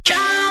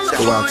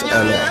Go out to LA.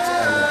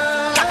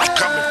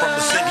 Coming from the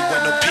city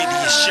where no pity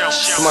is shown.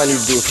 Somebody need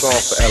to do a song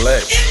for LA.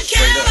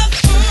 Straight up.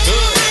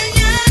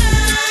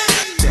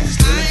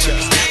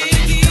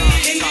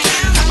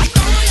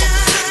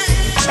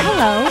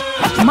 Hello,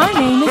 my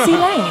name is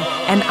Elaine,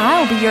 and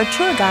I'll be your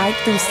tour guide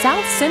through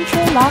South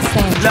Central Los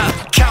Angeles.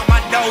 Look, count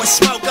my dough and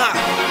smoke up.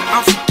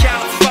 I'm from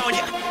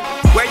California.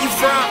 Where you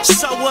from?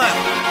 So what?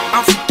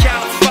 I'm from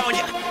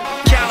California.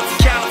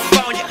 California.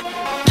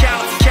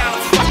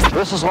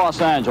 This is Los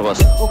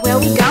Angeles. Well, where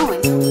we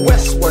going?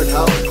 Westward,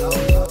 ho.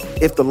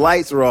 If the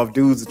lights are off,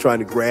 dudes are trying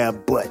to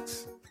grab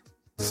butts.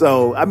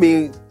 So, I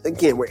mean,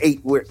 again, we're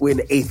in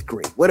the 8th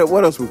grade. What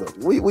else we gonna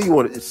do? What you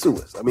want to sue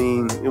us? I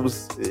mean, it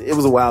was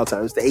a wild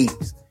time. It's the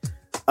 80s.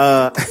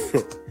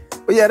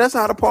 But yeah, that's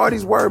how the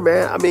parties were,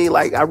 man. I mean,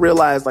 like, I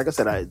realized, like I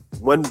said,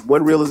 one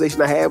realization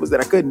I had was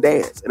that I couldn't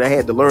dance, and I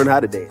had to learn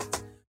how to dance.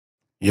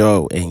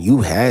 Yo, and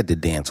you had to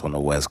dance on the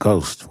West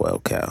Coast,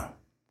 12 Cal.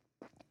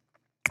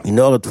 You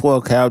know, the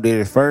 12 Cal did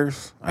it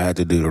first. I had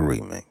to do the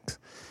remix.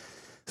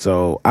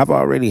 So I've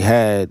already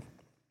had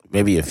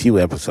maybe a few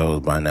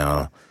episodes by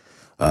now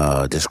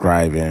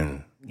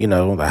describing, you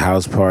know, the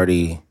house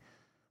party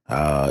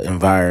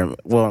environment.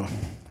 Well,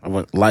 I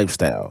went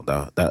lifestyle,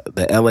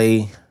 the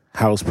LA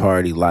house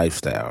party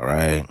lifestyle,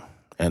 right?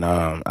 And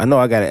I know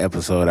I got an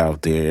episode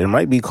out there. It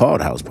might be called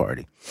House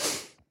Party.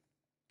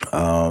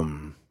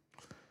 But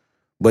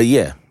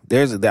yeah,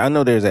 I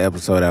know there's an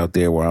episode out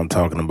there where I'm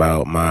talking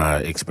about my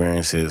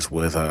experiences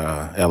with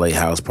LA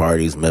house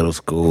parties, middle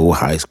school,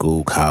 high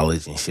school,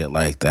 college, and shit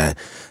like that.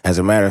 As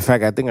a matter of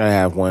fact, I think I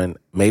have one.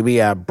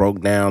 Maybe I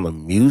broke down the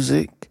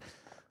music.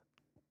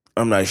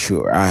 I'm not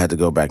sure. I had to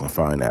go back and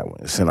find that one.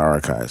 It's in the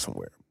archive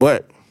somewhere.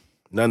 But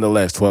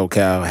nonetheless, 12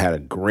 Cal had a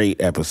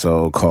great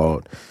episode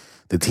called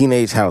The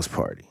Teenage House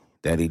Party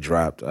that he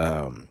dropped. If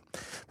I'm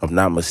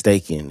not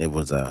mistaken, it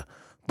was a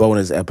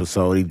bonus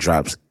episode. He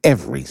drops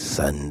every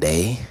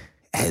Sunday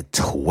at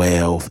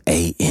 12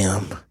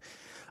 a.m.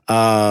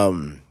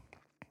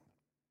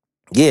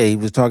 Yeah, he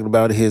was talking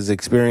about his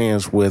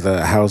experience with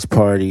house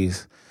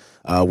parties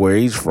where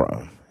he's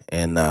from.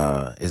 And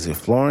is it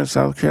Florence,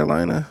 South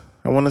Carolina,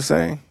 I want to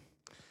say?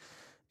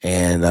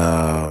 And,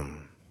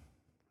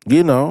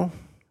 you know,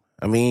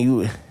 I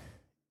mean,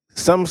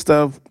 some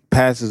stuff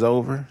passes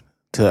over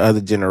to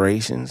other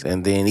generations.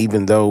 And then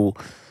even though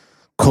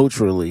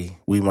culturally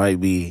we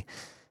might be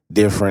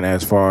different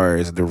as far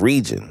as the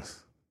regions,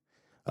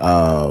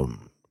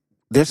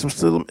 there's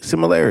some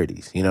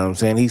similarities. You know what I'm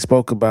saying? He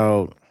spoke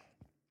about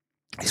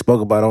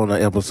on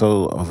the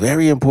episode a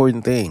very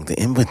important thing,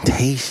 the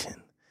invitation.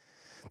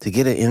 To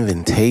get an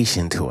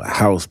invitation to a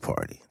house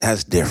party,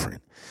 that's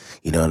different.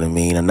 You know what I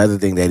mean? Another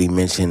thing that he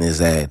mentioned is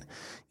that,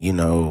 you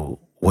know,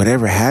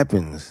 whatever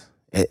happens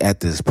at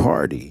this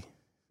party,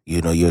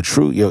 you know, your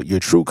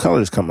true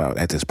colors come out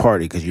at this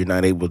party because you're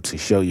not able to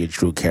show your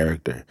true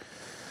character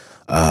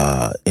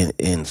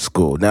in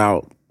school.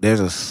 Now,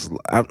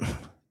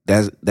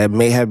 that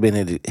may have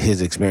been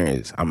his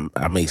experience.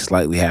 I may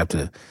slightly have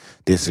to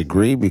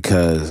disagree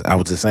because I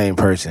was the same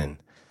person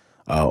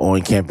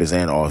on campus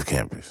and off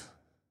campus.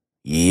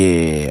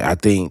 Yeah, I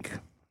think,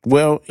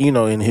 well, you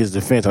know, in his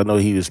defense, I know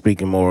he was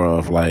speaking more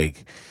of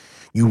like,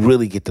 you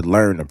really get to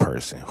learn the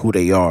person, who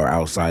they are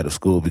outside of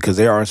school, because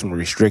there are some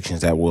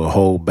restrictions that will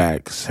hold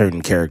back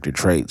certain character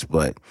traits,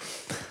 but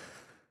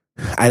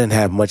I didn't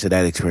have much of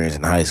that experience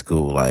in high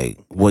school. Like,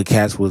 what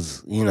cats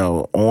was, you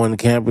know, on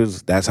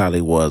campus, that's how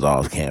they was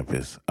off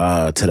campus,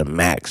 to the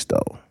max,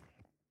 though.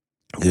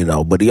 You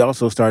know, but he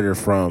also started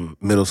from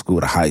middle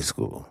school to high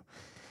school.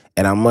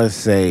 And I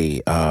must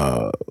say,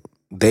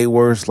 they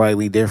were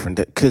slightly different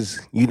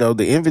because, you know,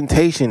 the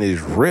invitation is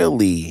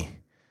really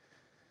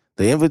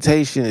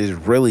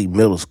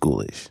middle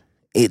schoolish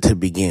to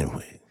begin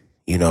with,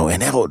 you know,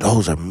 and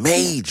those are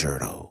major,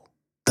 though.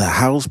 The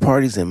house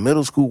parties in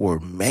middle school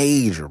were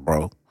major,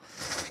 bro.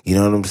 You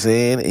know what I'm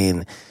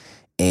saying?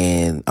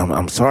 And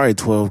I'm sorry,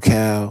 12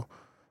 Cal.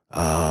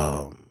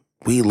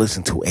 We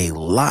listened to a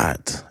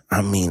lot.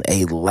 I mean,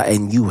 a lot.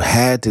 And you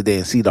had to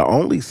dance. See, the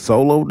only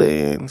solo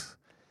dance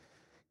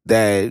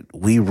that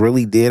we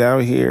really did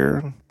out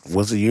here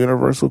was a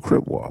universal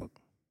crip walk.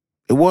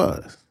 It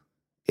was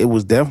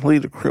definitely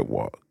the crip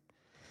walk,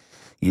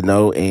 you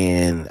know.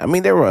 And I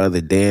mean, there were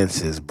other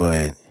dances,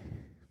 but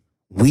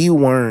we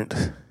weren't,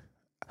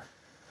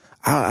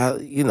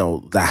 you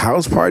know, the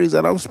house parties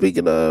that I'm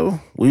speaking of,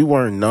 we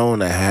weren't known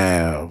to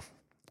have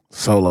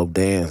solo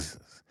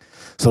dances.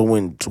 So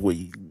when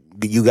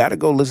you got to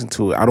go listen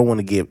to it. I don't want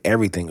to give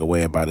everything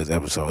away about this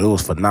episode. It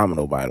was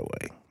phenomenal, by the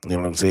way. You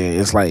know what I'm saying?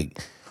 It's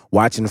like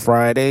watching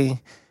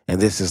Friday,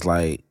 and this is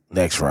like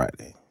next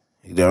Friday.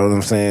 You know what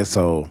I'm saying?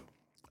 So,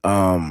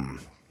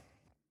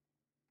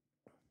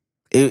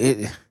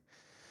 the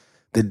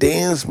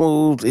dance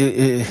moves,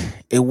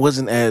 it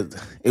wasn't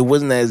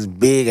as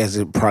big as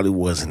it probably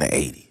was in the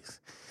 80s.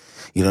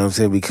 You know what I'm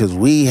saying? Because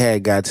we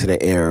had got to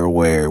the era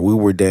where we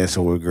were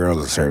dancing with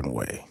girls a certain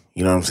way.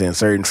 You know what I'm saying?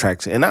 Certain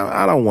tracks, and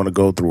I don't want to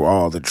go through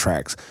all the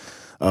tracks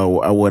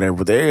or whatever.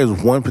 But there is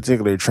one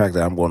particular track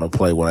that I'm going to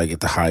play when I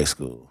get to high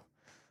school.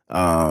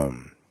 Yeah,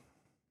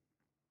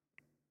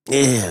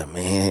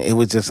 man, it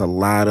was just a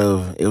lot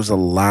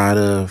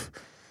of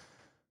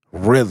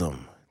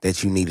rhythm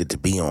that you needed to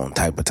be on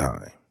type of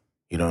time.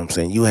 You know what I'm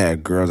saying? You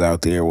had girls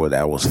out there where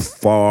that was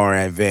far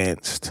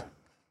advanced.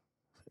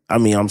 I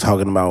mean, I'm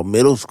talking about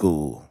middle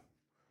school.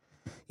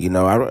 You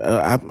know,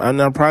 I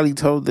probably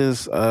told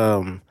this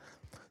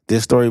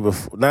this story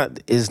before.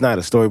 It's not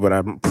a story, but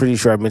I'm pretty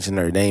sure I mentioned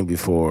her name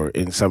before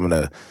in some of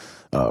the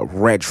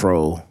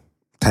retro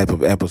type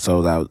of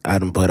episodes I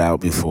done put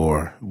out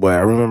before. But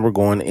I remember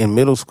going in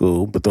middle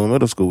school, Bethune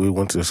Middle School, we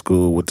went to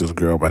school with this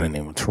girl by the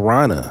name of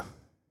Tarana.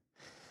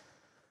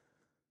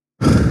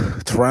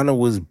 Tarana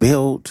was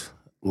built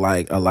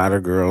like a lot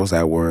of girls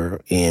that were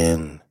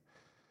in,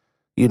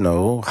 you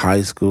know,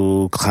 high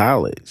school,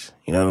 college.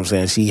 You know what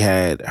I'm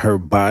saying? Her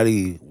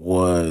body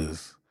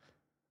was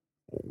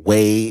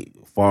way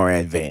far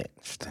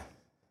advanced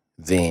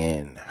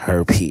than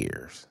her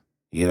peers.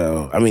 You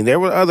know, I mean, there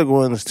were other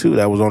ones too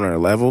that was on her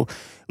level,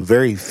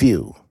 very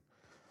few.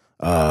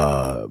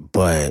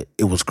 But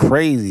it was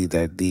crazy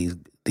that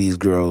these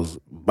girls'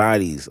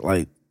 bodies,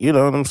 like, you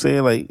know what I'm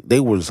saying? Like, they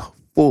was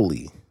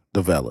fully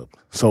developed.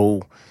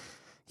 So,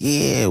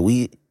 yeah,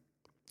 we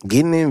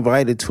getting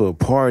invited to a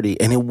party,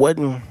 and it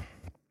wasn't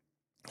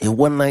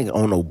like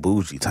on no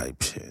bougie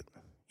type shit.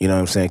 You know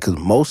what I'm saying? Because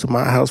most of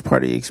my house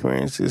party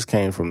experiences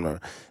came from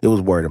it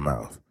was word of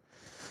mouth.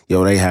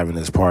 Yo, they having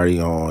this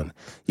party on.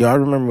 Yo, I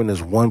remember when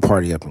there's one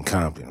party up in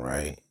Compton,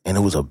 right? And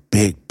it was a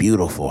big,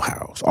 beautiful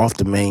house off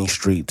the main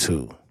street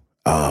too.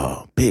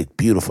 Big,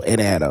 beautiful.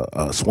 And it had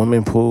a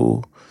swimming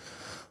pool,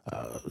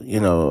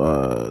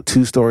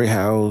 2-story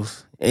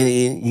house.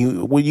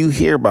 And when you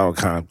hear about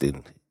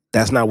Compton,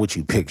 that's not what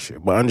you picture.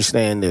 But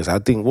understand this. I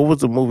think, what was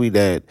the movie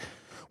that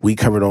we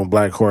covered on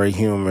Black Horror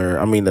Humor?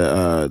 I mean, it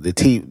was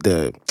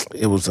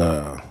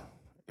a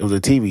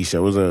TV show.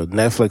 It was a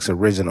Netflix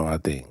original, I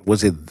think.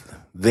 Was it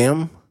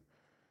Them?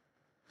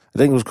 I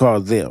think it was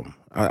called Them.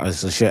 I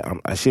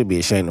should be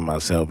ashamed of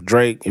myself.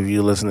 Drake, if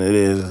you listen to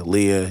this,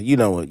 Leah, you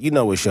know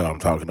what show I'm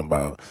talking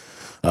about.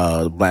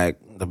 The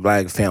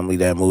black family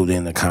that moved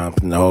into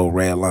Compton, the whole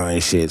Red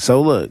Line shit.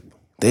 So look,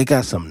 they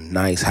got some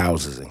nice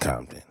houses in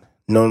Compton.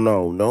 No.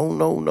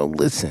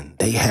 Listen,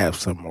 they have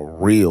some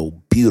real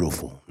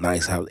beautiful,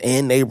 nice houses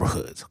and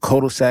neighborhoods,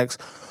 cul-de-sacs,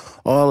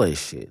 all that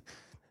shit.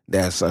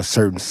 That's a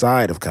certain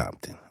side of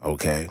Compton,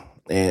 okay?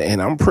 And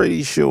I'm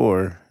pretty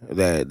sure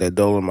that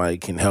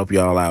Dolomite can help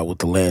y'all out with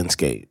the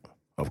landscape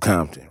of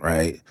Compton,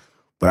 right?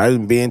 But I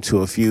done been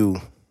to a few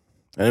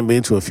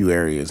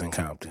areas in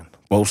Compton,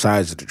 both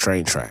sides of the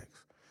train tracks.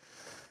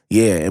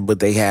 Yeah, but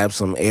they have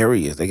some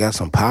areas. They got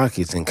some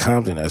pockets in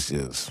Compton that's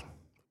just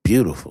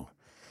beautiful.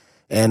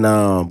 And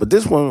but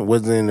this one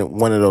was in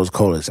one of those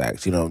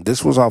cul-de-sacs. You know,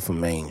 this was off of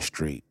Main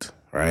Street,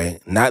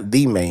 right? Not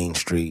the main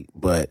street,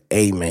 but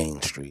a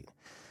main street.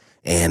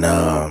 And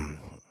I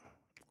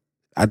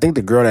think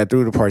the girl that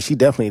threw the party, she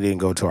definitely didn't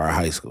go to our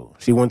high school.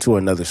 She went to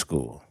another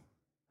school.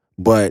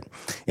 But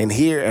in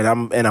here, and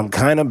I'm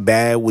kind of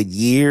bad with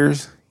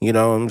years. You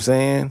know what I'm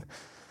saying?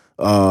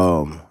 We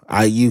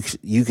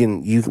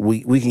can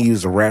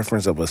use a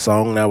reference of a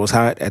song that was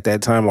hot at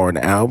that time or an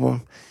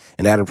album,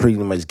 and that'll pretty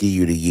much give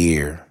you the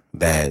year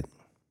that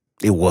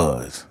it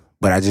was.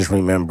 But I just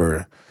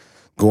remember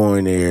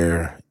going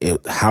there.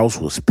 House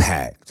was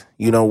packed.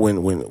 You know,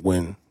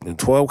 when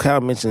 12 Cal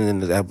mentioned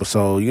in this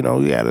episode, you know,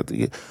 you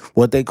had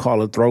what they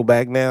call a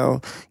throwback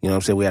now. You know what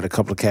I'm saying? We had a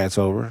couple of cats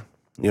over.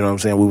 You know what I'm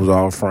saying? We was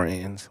all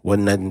friends.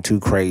 Wasn't nothing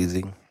too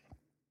crazy,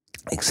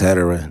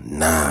 etc.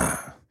 Nah,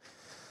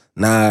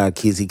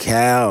 Kizzy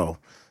Cal.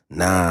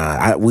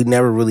 Nah, we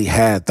never really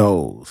had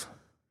those.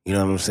 You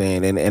know what I'm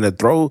saying? And the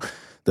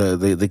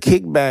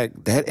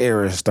kickback, that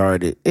era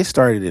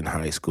started in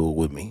high school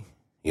with me.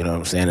 You know what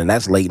I'm saying? And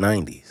that's late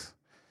 90s.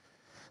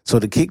 So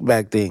the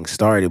kickback thing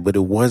started, but it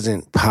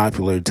wasn't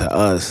popular to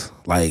us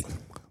like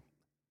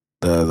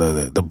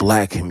the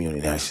black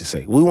community, I should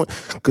say. We went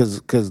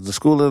because the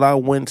school that I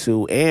went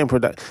to and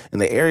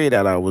the area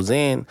that I was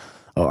in,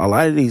 a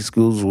lot of these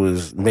schools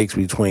was mixed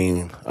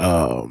between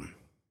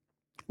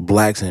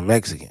blacks and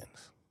Mexicans,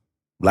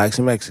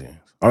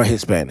 or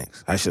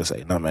Hispanics, I should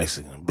say, not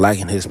Mexican, black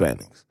and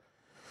Hispanics,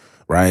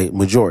 right?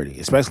 Majority,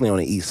 especially on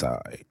the east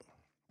side.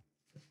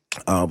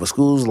 But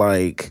schools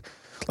like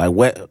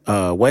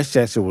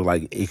Westchester was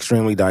like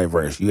extremely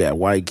diverse. You had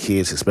white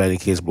kids,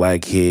 Hispanic kids,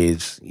 black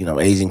kids, you know,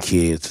 Asian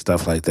kids,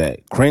 stuff like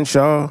that.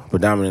 Crenshaw,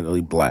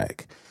 predominantly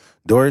black.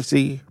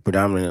 Dorsey,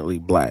 predominantly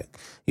black.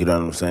 You know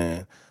what I'm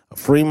saying?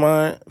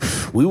 Fremont,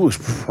 we was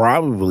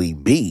probably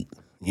beat.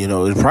 You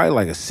know, it was probably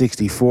like a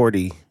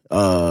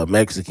 60-40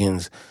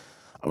 Mexicans.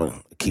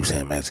 I keep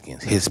saying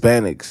Mexicans,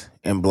 Hispanics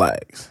and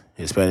blacks.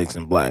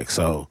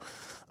 So,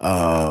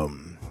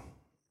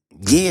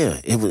 yeah,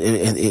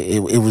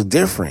 it was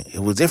different. It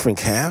was different,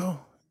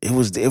 Cal. It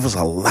was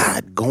a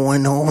lot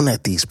going on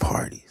at these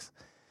parties.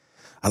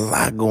 A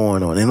lot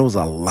going on. And it was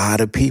a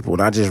lot of people.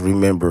 And I just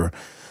remember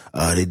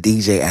the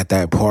DJ at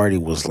that party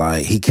was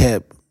like, he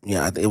kept, you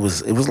know, it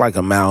was like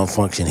a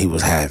malfunction he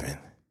was having.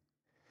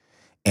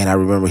 And I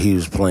remember he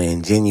was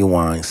playing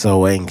Genuine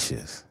So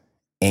Anxious.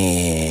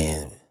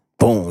 And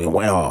boom, it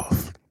went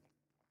off.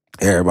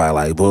 Everybody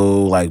like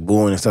boo, like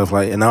booing and stuff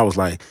like, and I was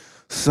like,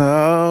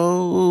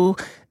 so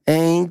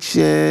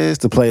anxious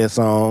to play a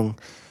song,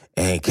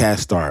 and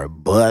cats started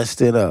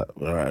busting up.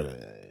 I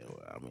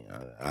mean,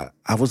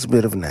 I was a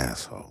bit of an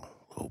asshole,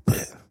 a little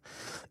bit.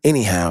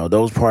 Anyhow,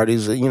 those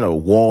parties,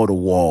 wall to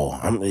wall.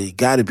 It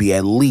got to be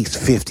at least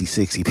 50,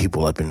 60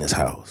 people up in this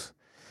house.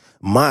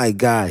 My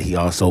God, he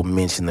also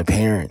mentioned the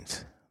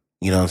parents.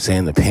 You know what I'm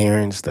saying? The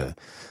parents, the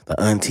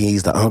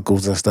aunties, the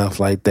uncles and stuff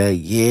like that.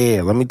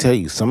 Yeah, let me tell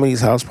you, some of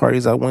these house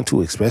parties I went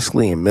to,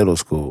 especially in middle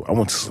school, I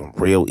went to some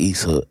real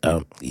East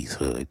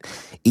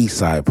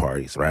Side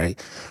parties,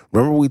 right?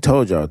 Remember we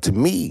told y'all, to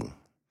me,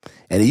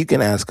 and you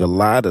can ask a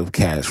lot of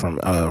cats from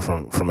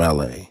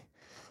LA,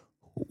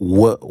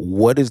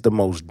 what is the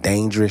most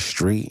dangerous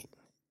street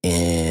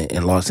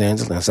in Los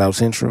Angeles and South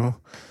Central?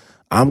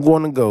 I'm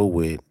going to go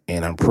with,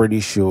 and I'm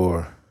pretty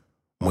sure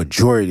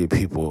majority of the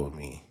people of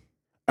me,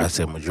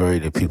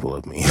 majority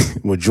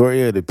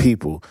of the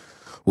people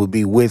will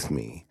be with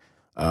me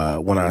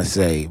when I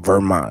say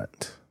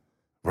Vermont.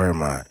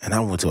 And I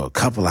went to a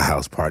couple of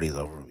house parties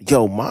over.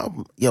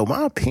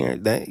 My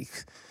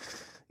parents,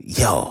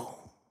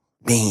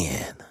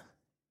 man,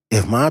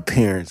 if my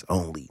parents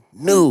only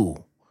knew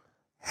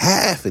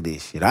half of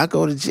this shit, I'd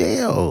go to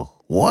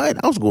jail.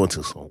 What? I was going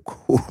to some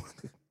cool.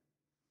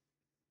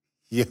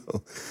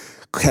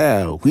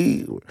 Cal,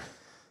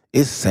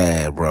 it's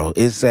sad, bro.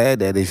 It's sad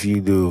that if you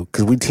do,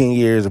 because we 10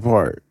 years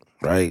apart,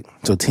 right?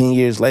 So 10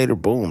 years later,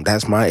 boom,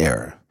 that's my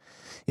era.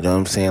 You know what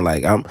I'm saying?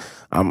 Like I'm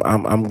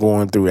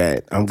going through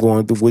that. I'm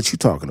going through what you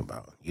talking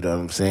about. You know what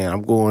I'm saying?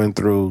 I'm going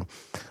through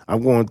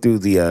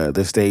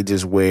the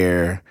stages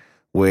where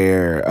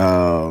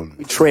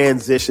we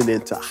transition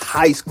into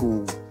high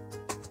school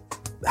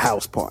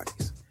house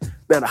parties.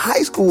 Now, the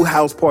high school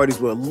house parties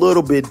were a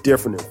little bit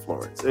different in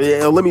Florence.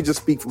 Let me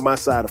just speak from my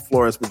side of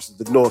Florence, which is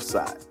the north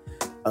side.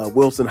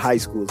 Wilson High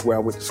School is where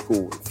I went to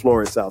school in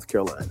Florence, South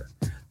Carolina.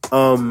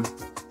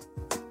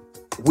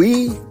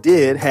 We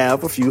did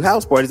have a few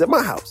house parties at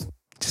my house.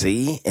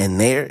 See, and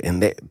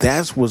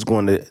that's what's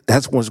going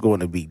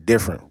to be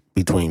different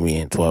between me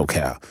and 12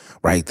 Cal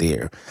right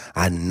there.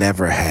 I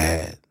never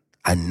had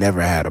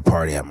a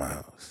party at my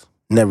house.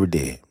 Never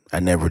did. I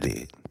never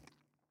did.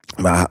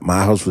 My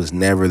house was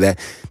never that.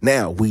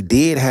 Now, we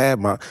did have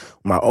my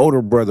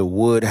older brother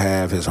would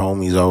have his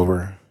homies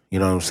over. You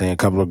know what I'm saying? A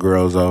couple of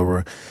girls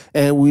over.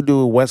 And we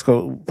do West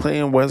Coast,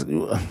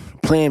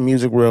 playing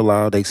music real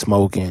loud, they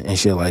smoking and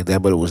shit like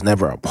that, but it was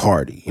never a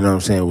party. You know what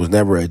I'm saying? It was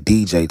never a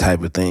DJ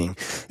type of thing.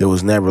 It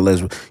was never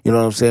you know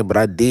what I'm saying? But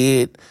I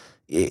did,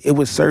 it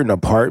was certain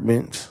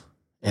apartments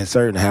and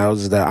certain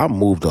houses that I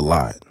moved a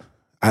lot.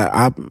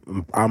 I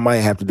might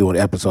have to do an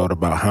episode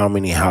about how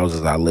many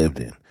houses I lived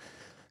in.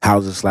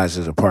 Houses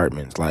 /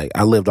 apartments. Like,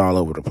 I lived all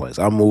over the place.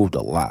 I moved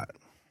a lot.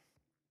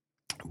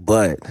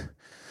 But,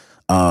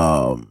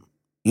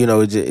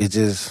 it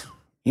just,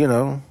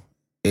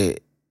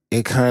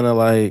 it kind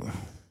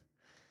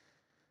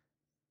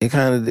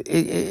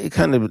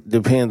of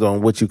depends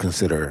on what you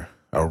consider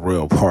a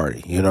real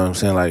party. You know what I'm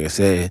saying? Like I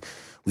said,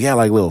 we had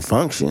like little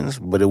functions,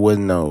 but it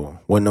wasn't no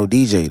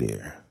DJ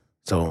there.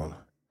 So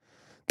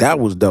that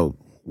was dope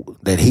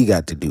that he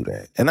got to do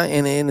that. And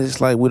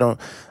it's like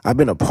I've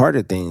been a part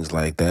of things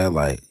like that.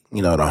 Like, the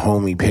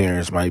homie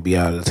parents might be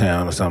out of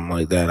town or something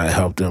like that. I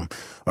helped them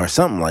or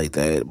something like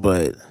that.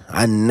 But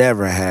I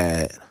never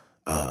had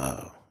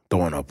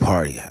throwing a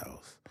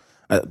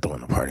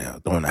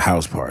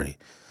house party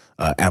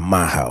at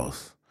my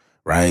house,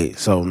 right?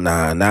 So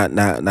not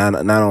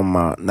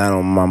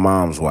on my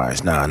mom's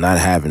watch. Nah, not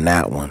having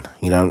that one.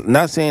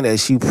 Not saying that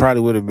she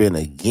probably would have been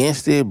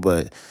against it,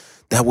 but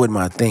that wasn't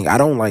my thing. I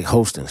don't like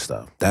hosting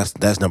stuff.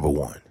 That's number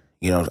one.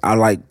 I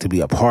like to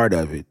be a part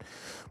of it,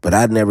 but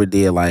I never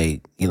did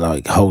like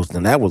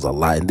hosting. That was a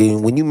lot. And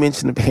then when you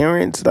mention the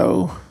parents,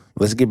 though,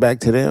 let's get back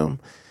to them.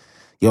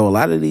 A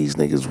lot of these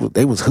niggas,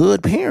 they was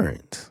hood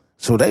parents.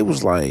 So they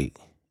was like,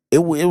 it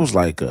was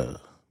like a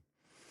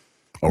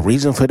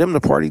reason for them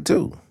to party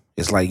too.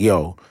 It's like,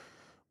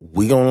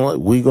 we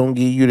gonna give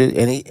you the,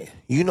 and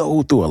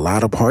who threw a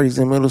lot of parties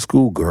in middle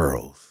school?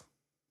 Girls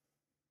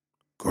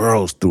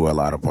threw a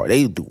lot of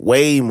parties. They do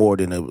way more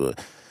than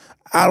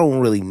I don't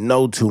really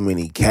know too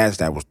many cats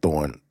that was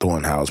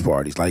throwing house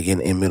parties like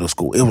in middle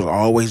school. It was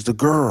always the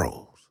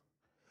girls.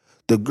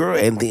 The girl,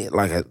 and then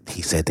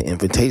he said, the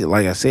invitation.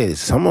 Like I said,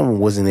 some of them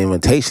wasn't an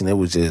invitation. It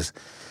was just,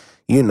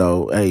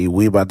 hey,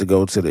 we about to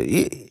go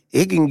to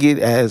it can get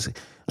as,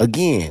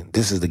 again,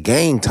 this is the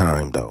game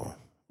time though.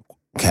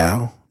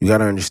 Cal, you got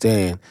to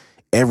understand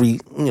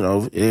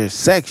there's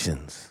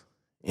sections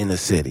in the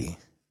city.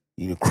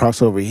 You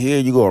cross over here,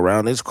 you go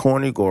around this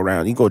corner, you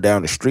go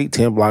down the street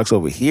 10 blocks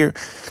over here.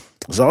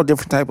 It's all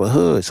different type of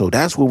hood. So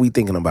that's what we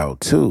thinking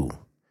about too.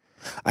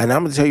 And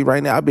I'm going to tell you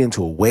right now, I've been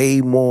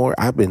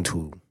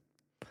to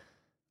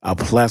a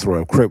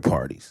plethora of crib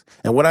parties.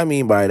 And what I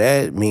mean by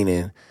that,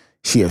 meaning,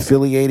 she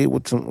affiliated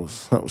with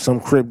some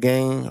Crip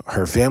gang,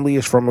 her family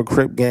is from a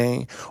Crip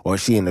gang, or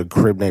she in a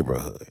Crip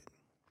neighborhood.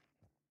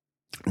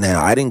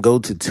 Now, I didn't go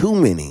to too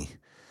many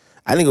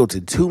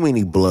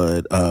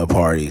blood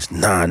parties.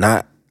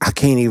 I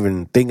can't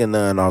even think of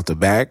none off the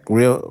back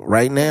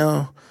right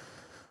now.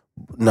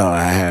 No,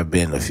 I have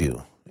been a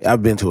few.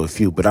 I've been to a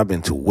few, but I've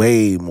been to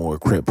way more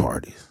Crip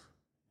parties.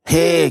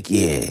 Heck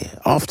yeah.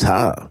 Off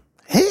top.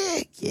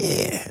 Heck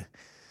yeah.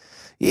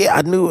 Yeah,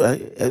 I knew.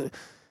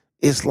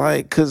 It's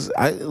like, because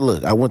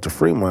I went to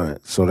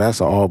Fremont, so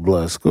that's an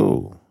all-blood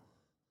school.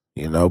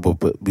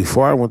 But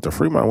before I went to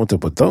Fremont, I went to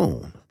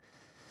Bethune.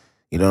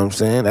 You know what I'm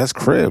saying? That's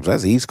Crips.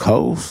 That's East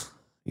Coast.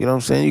 You know what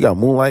I'm saying? You got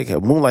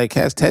Moonlight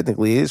Cats.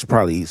 Technically, it's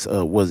probably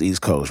was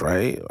East Coast,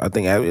 right? I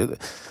think it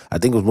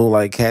was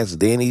Moonlight Cats,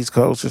 then East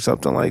Coast or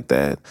something like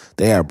that.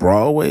 They had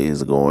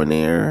Broadways going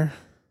there.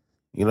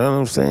 You know what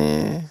I'm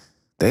saying?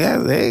 They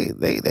had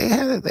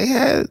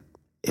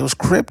it was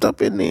Cripped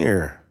up in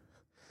there.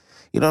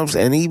 You know what I'm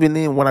saying? And even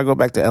then, when I go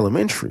back to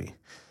elementary,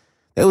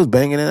 they was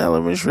banging in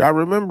elementary. I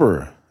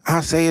remember.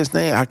 I'll say his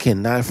name. I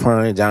cannot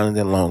find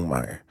Jonathan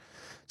Longmire.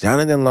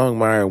 Jonathan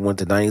Longmire went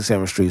to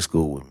 97th Street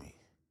School with me.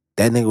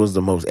 That nigga was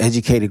the most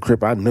educated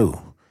Crip I knew.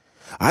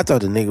 I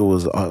thought the nigga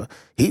was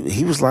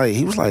he was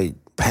like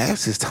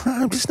past his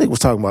time. This nigga was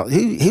talking about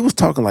he was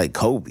talking like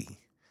Kobe.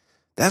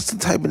 That's the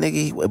type of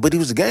nigga but he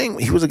was a gang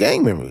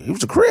member. He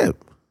was a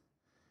Crip.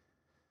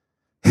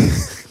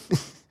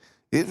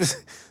 It was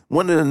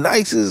one of the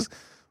nicest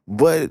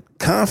but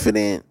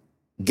confident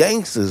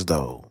gangsters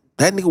though.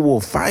 That nigga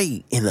will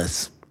fight in a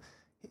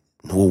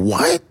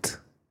what?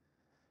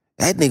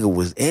 That nigga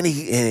was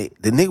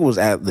the nigga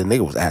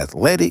was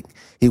athletic.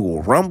 He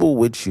will rumble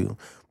with you,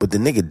 but the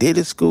nigga did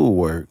his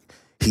schoolwork.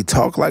 He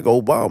talked like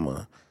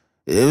Obama.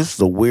 It was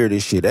the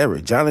weirdest shit ever.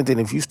 Jonathan,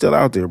 if you still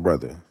out there,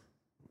 brother,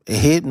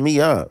 hit me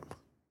up.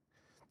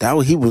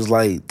 He was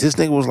like, this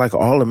nigga was like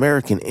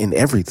All-American in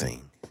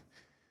everything.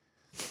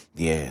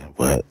 Yeah,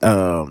 but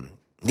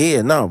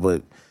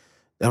but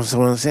that's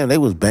what I'm saying. They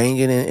was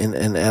banging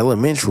in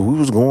elementary. We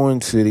was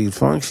going to these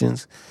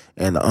functions,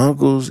 and the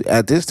uncles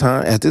at this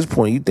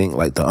point, you think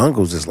like the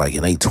uncles is like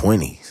in their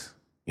 20s.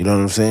 You know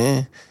what I'm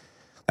saying?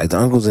 Like the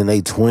uncles in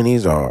their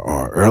 20s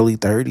or early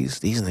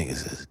 30s. These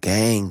niggas is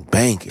gang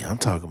banging. I'm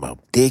talking about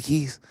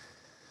dickies.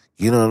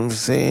 You know what I'm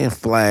saying?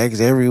 Flags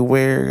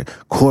everywhere,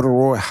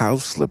 corduroy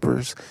house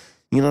slippers.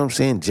 You know what I'm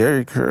saying?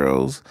 Jerry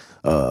curls,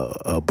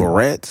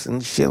 barrettes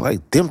and shit,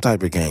 like them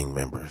type of gang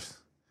members.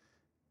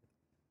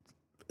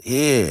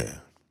 Yeah.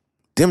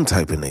 Them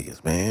type of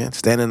niggas, man.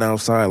 Standing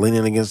outside,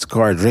 leaning against the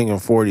car, drinking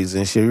 40s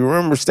and shit. You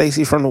remember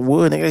Stacy from the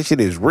Wood? Nigga, that shit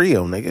is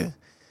real, nigga.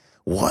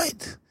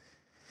 What?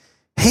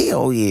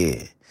 Hell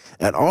yeah.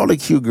 And all the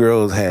cute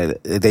girls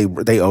had,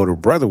 they older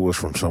brother was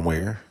from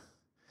somewhere.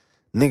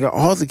 Nigga,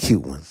 all the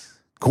cute ones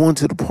going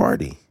to the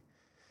party.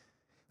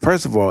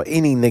 First of all,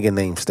 any nigga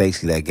named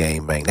Stacy that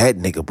gang bang, that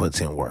nigga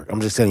puts in work.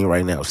 I'm just telling you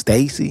right now,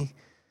 Stacy,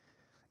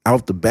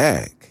 out the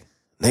back,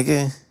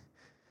 nigga,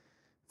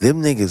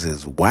 them niggas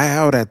is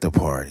wild at the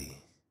party.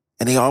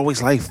 And they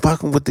always like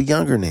fucking with the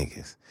younger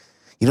niggas.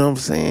 You know what I'm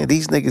saying?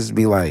 These niggas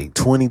be like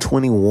 20,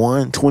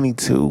 21,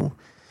 22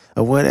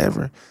 or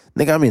whatever.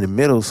 Nigga, I'm in the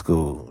middle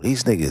school.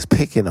 These niggas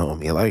picking on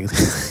me like,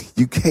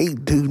 you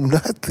can't do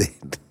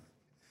nothing.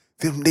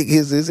 Them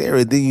niggas is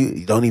there. Then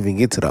you don't even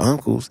get to the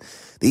uncles.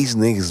 These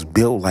niggas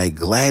built like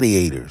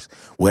gladiators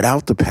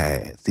without the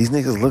pads. These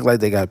niggas look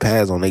like they got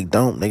pads on. They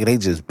don't. Nigga, they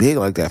just big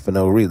like that for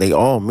no reason. They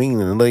all mean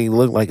and they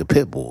look like a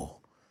pit bull.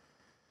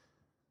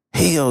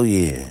 Hell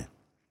yeah.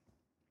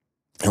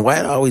 And why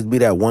it always be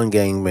that one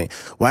gang man?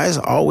 Why is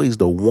it always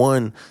the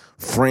one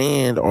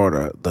friend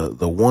or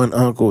the one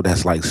uncle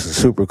that's like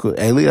super cool?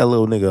 Hey, leave that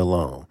little nigga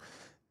alone.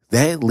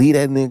 Leave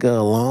that nigga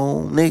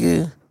alone,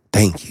 nigga.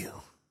 Thank you.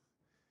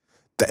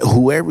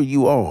 Whoever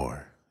you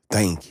are,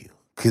 thank you.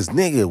 Cause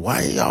nigga,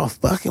 why y'all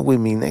fucking with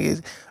me,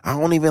 niggas? I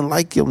don't even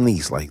like your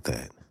niece like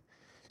that.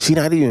 She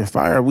not even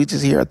fired. We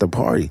just here at the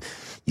party.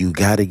 You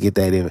gotta get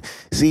that in.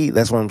 See,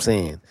 that's what I'm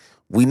saying.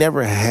 We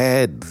never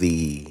had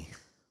the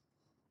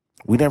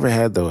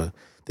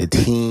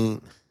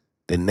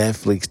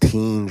Netflix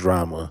teen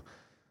drama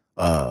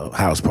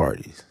house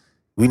parties.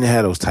 We didn't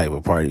have those type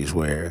of parties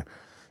where,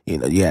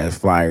 you had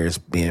flyers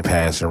being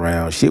passed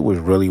around. Shit was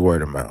really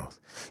word of mouth.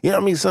 You know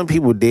what I mean? Some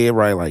people did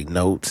write like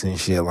notes and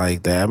shit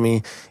like that. I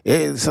mean,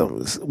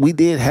 we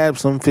did have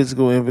some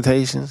physical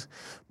invitations,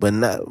 but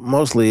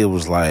mostly it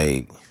was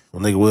like,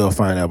 well, nigga, we'll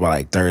find out by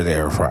like Thursday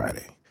or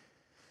Friday.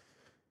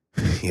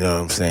 You know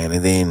what I'm saying?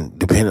 And then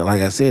depending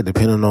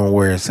on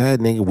where it's at,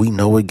 nigga, we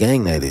know what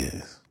gang that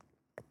is.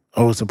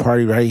 Oh, it's a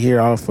party right here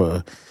off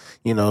of,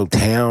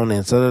 town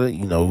and so, we're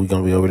going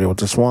to be over there with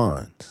the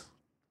Swans.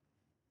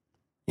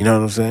 You know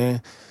what I'm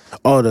saying?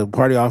 Oh, the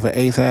party off of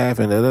 8th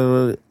Ave and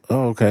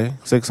oh, okay,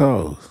 6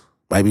 O's.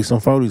 Might be some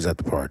 40s at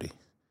the party.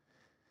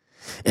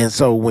 And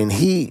so when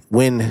he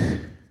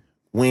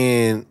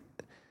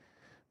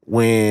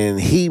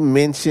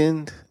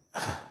mentioned,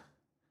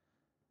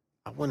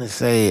 I want to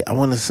say,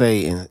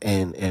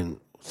 and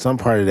some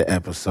part of the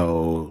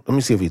episode. Let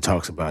me see if he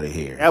talks about it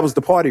here. That was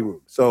the party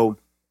room. So,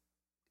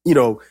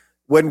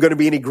 wasn't going to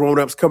be any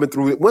grown-ups coming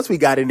through. Once we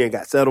got in there,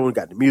 got settled, and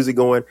got the music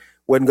going,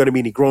 wasn't going to be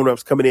any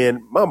grown-ups coming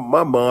in. My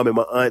mom and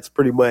my aunts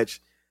pretty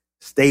much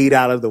stayed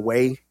out of the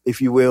way,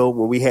 if you will,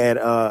 when we had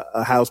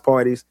house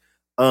parties.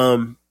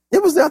 There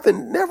was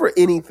never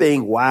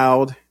anything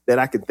wild that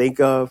I could think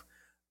of.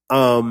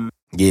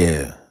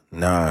 Yeah.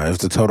 Nah, it was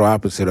the total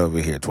opposite over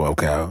here, 12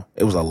 Cal.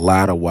 It was a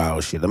lot of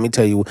wild shit. Let me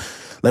tell you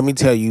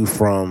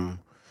from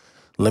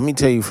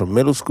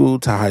middle school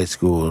to high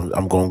school.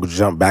 I'm going to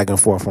jump back and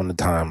forth on the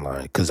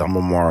timeline because I'm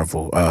a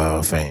Marvel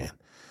fan.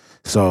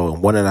 So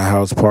one of the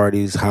house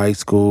parties, high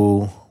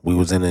school, we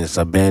was in this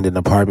abandoned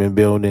apartment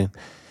building,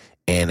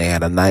 and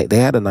not a nightlight.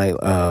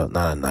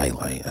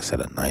 I said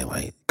a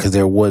nightlight because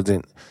it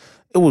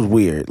was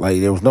weird.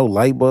 Like there was no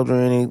light bulbs or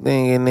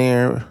anything in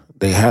there.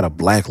 They had a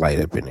black light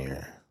up in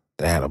there.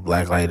 And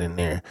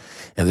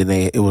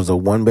then it was a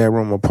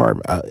 1-bedroom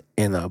apartment,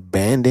 an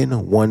abandoned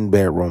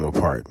 1-bedroom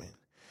apartment.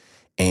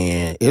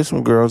 And there's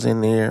some girls in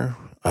there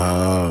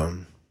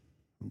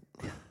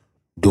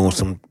doing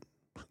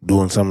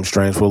something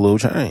strange for a little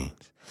change.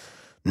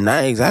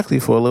 Not exactly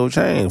for a little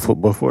change,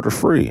 but for the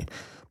free.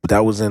 But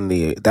that was in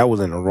the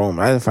room.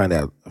 I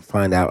didn't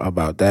find out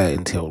about that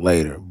until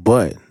later.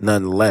 But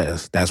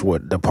nonetheless, that's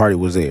what the party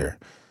was there.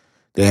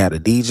 They had a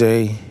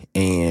DJ,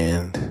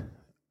 and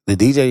the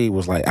DJ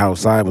was like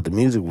outside, but the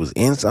music was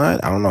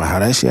inside. I don't know how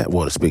that shit.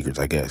 Well, the speakers,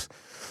 I guess.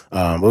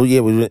 But yeah,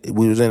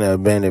 we was in an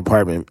abandoned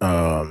apartment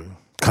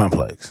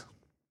complex.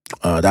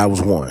 That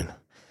was one.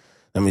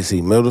 Let me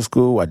see. Middle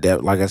school,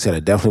 like I said,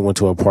 I definitely went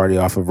to a party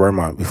off of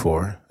Vermont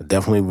before. I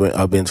definitely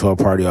been to a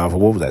party off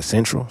of, what was that,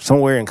 Central?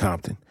 Somewhere in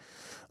Compton.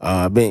 So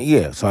I've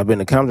been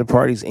to Compton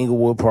parties,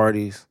 Inglewood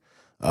parties,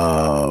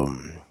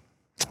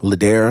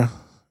 Ladera.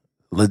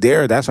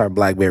 Ladera, that's our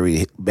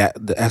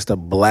that's the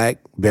Black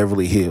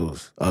Beverly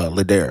Hills,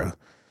 Ladera.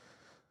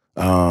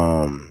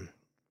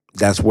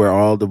 That's where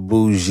all the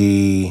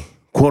bougie,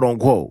 quote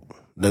unquote,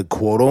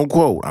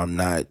 I'm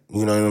not,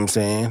 you know what I'm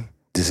saying?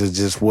 This is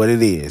just what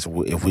it is.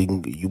 If we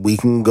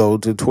can go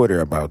to Twitter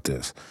about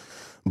this.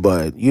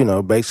 But,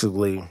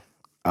 basically,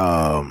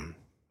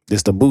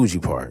 it's the bougie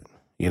part.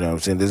 You know what I'm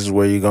saying? This is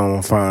where you're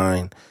going to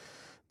find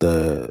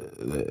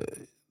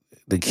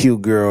the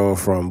cute girl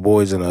from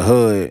Boys in the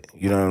Hood,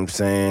 you know what I'm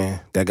saying?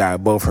 That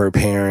got both her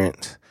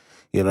parents,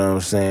 you know what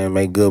I'm saying?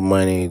 Make good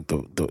money.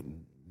 The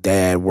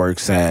dad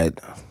works at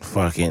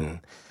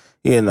fucking,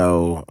 who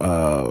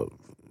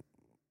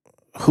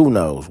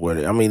knows what?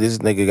 This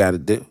nigga got a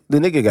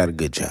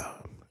good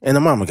job, and the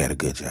mama got a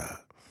good job.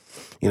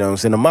 You know what I'm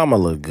saying? The mama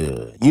look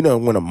good.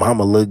 When a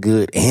mama look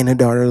good and the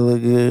daughter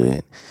look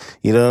good,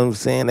 you know what I'm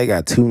saying? They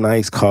got 2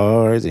 nice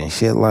cars and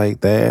shit like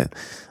that.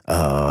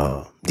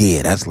 Yeah,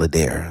 that's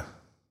Ladera.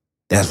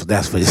 That's for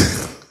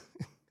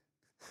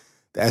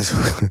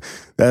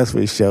that's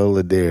for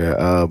sure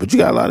Ladera. But you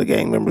got a lot of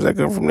gang members that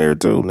come from there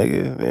too,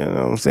 nigga. You know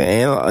what I'm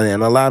saying?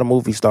 And a lot of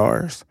movie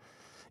stars.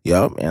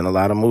 Yup, and a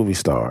lot of movie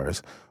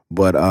stars.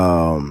 But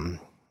yeah.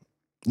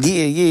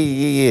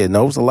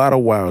 No, there's a lot of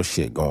wild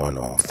shit going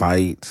on.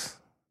 Fights.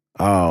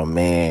 Oh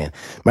man.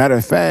 Matter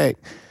of fact,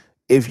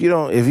 if you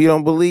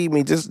don't believe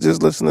me, just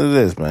listen to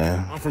this,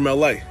 man. I'm from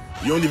LA.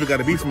 You don't even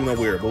gotta be from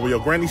nowhere, but where your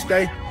granny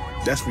stay,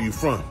 that's where you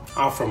from.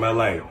 I'm from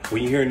LA.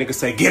 When you hear a nigga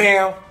say get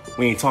down,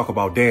 we ain't talk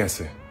about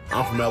dancing.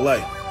 I'm from LA.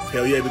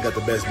 Hell yeah, we got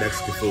the best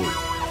Mexican food.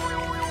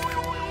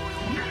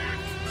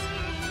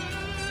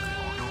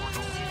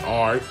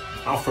 Alright.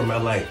 I'm from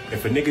LA.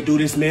 If a nigga do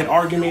this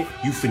mid-argument,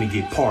 you finna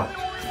get parked.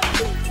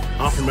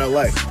 I'm from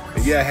LA.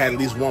 And yeah, I had at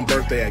least one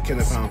birthday at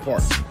Kenneth Pound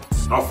Park.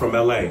 I'm from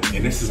LA,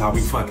 and this is how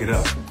we fuck it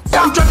up.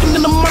 I'm drinking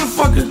in the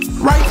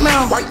motherfucker right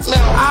now.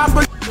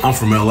 I'm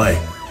from LA.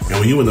 And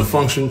when you in the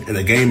function and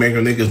the game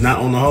maker niggas not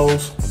on the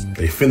hose,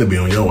 they finna be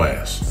on your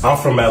ass. I'm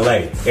from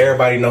LA.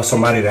 Everybody knows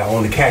somebody that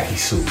own the khaki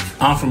suit.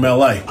 I'm from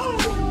LA.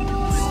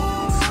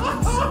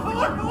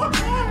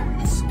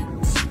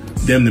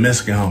 Them the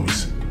Mexican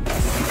homies.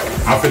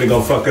 I'm finna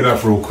go fuck it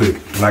up real quick,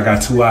 and I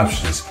got 2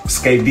 options: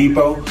 Skate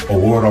Depot or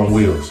Ward on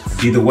Wheels.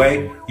 Either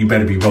way, you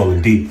better be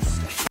rolling deep.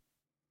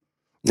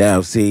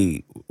 Now,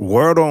 see,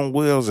 Word on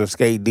Wheels or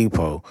Skate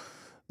Depot,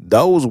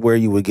 those where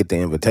you would get the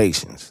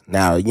invitations.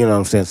 Now, you know what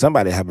I'm saying?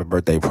 Somebody have a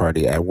birthday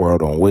party at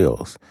World on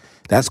Wheels.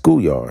 That's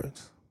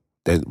schoolyards.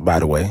 That, by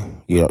the way,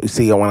 you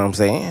see what I'm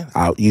saying?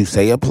 You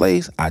say a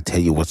place, I tell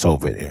you what's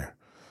over there.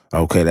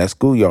 Okay, that's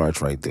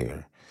schoolyards right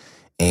there.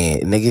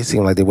 And niggas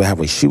seem like they would have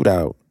a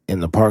shootout in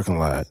the parking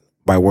lot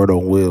by Word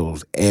on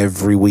Wheels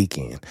every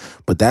weekend.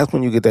 But that's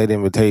when you get that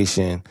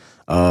invitation,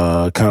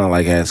 kind of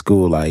like at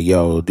school, like,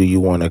 yo, do you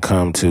want to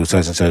come to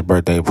such and such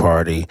birthday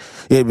party?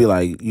 It'd be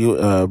like,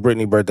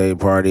 Brittany birthday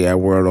party at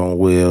Word on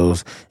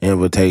Wheels,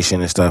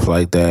 invitation and stuff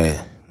like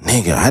that.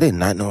 Nigga, I did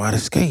not know how to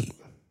skate.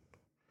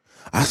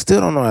 I still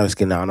don't know how to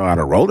skate. Now I know how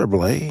to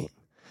rollerblade.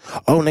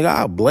 Oh, nigga,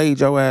 I'll blade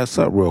your ass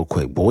up real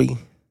quick, boy.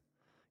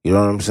 You know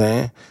what I'm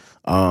saying?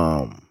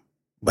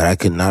 But I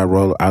could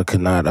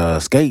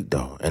not skate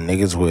though. And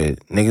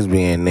niggas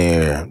be in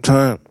there,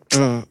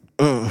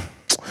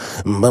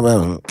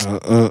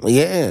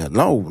 Yeah,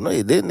 no,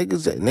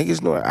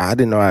 niggas know. I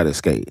didn't know how to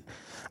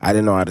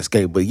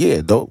skate. But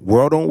yeah,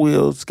 World on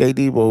Wheels, Skate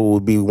Depot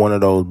would be one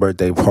of those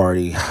birthday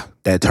party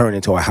that turn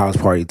into a house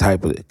party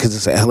type of, because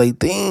it's a LA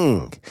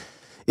thing.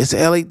 It's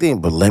a LA thing.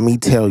 But let me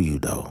tell you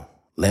though.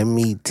 Let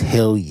me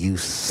tell you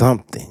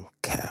something,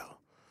 Cal.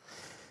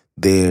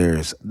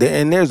 There's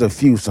a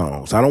few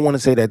songs. I don't want to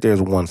say that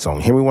there's one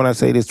song. Hear me when I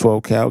say this,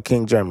 12 Cal,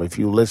 King German. If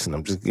you listen,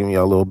 I'm just giving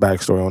you a little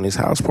backstory on these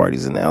house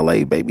parties in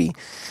LA, baby.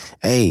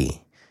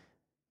 Hey,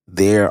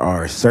 there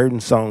are certain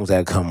songs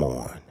that come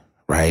on,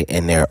 right?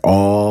 And they're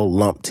all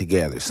lumped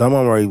together. Some of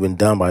them are even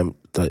done by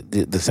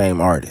the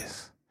same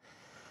artist.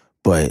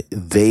 But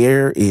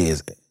there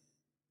is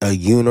a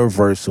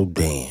universal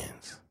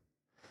dance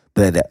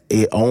that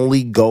it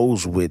only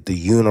goes with the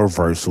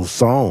universal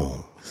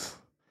songs.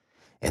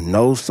 And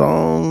those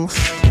songs,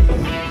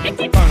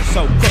 Burn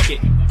so crooked.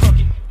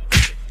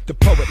 The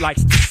poet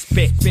likes to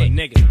spit,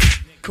 nigga.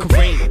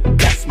 Kareem,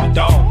 that's my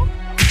dog.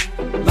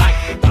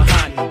 Life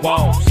behind the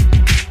walls.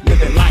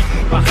 Living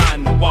life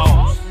behind the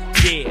walls.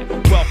 Yeah,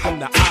 welcome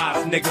to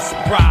Oz, nigga.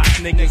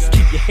 Surprise, niggas.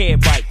 Keep your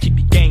head right, keep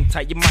your game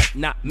tight. You might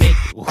not make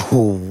it.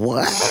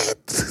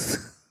 what?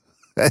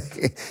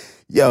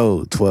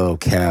 Yo, 12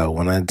 Cal,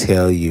 when I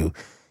tell you,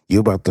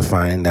 you're about to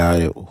find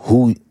out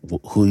who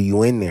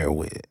you in there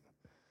with.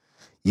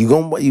 You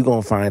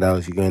gonna find out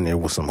if you're in there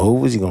with some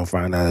Hoovers. You're gonna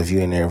find out if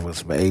you're in there with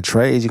some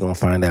A-Trays. You're gonna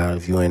find out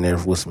if you're in there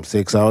with some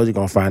 6-0s. You're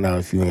gonna find out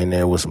if you're in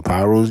there with some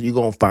Pyros. You're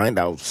gonna find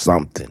out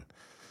something.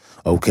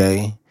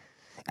 Okay?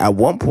 At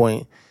one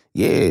point,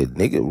 yeah,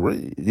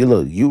 nigga,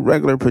 you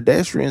regular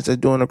pedestrians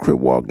that's doing a crip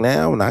walk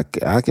now, and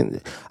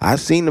I've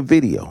seen the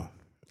video.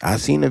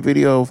 I've seen the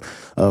video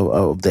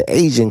of the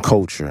Asian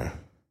culture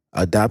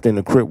adopting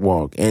the crip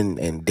walk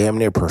and damn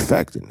near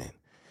perfecting it.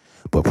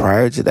 But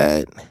prior to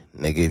that,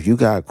 nigga, if you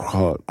got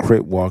caught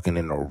crip walking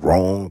in the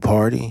wrong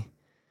party,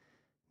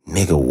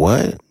 nigga,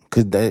 what?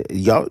 Because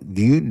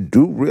you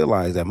do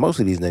realize that most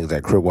of these niggas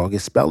that crip walk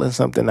is spelling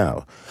something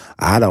out.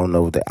 I don't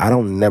know that. I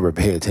don't never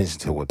pay attention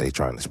to what they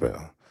trying to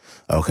spell.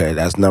 Okay,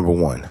 that's number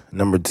one.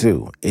 Number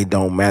two, it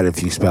don't matter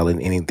if you spelling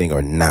anything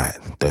or not.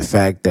 The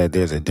fact that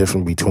there's a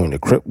difference between the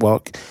crip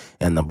walk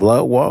and the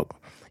blood walk,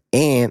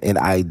 and it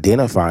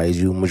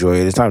identifies you majority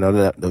of the time.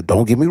 Now,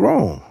 don't get me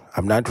wrong.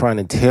 I'm not trying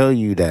to tell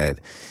you that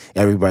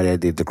everybody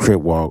that did the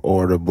crip walk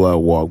or the blood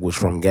walk was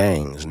from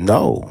gangs.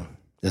 No,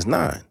 it's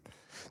not.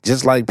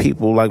 Just like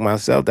people like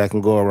myself that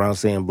can go around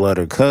saying blood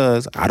or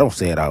cuz, I don't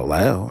say it out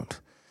loud.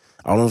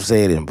 I don't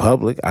say it in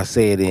public. I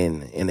say it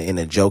in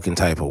a joking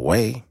type of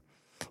way.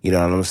 You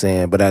know what I'm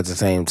saying? But at the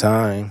same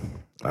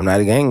time, I'm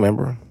not a gang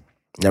member.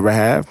 Never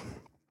have.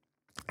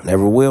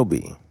 Never will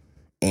be.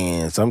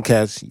 And some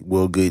cats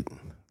will get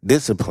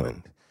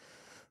disciplined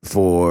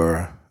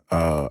for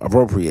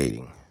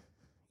appropriating.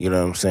 You know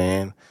what I'm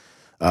saying?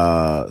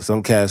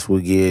 Some cats will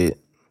get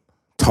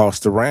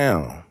tossed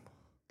around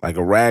like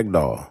a rag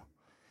doll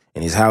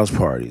in these house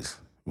parties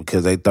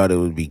because they thought it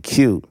would be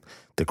cute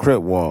to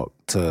crip walk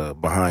to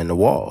behind the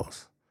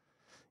walls.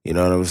 You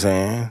know what I'm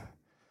saying?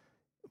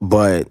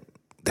 But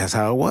that's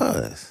how it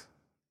was.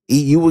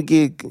 You would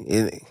get,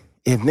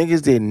 if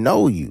niggas didn't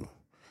know you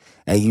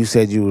and you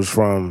said you was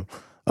from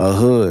a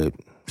hood,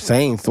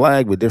 same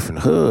flag but different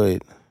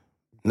hood,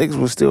 niggas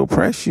would still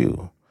press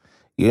you.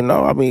 You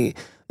know, I mean,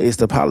 it's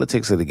the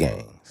politics of the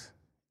gangs.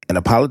 And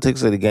the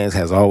politics of the gangs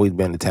has always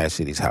been attached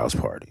to these house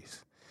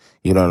parties.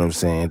 You know what I'm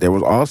saying? There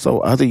was also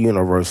other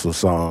universal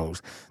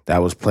songs that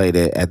was played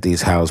at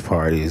these house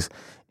parties.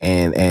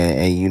 And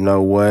you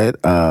know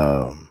what?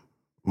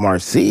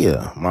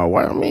 Marcia, my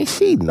wife, I mean,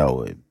 she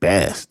know it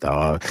best,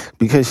 dog,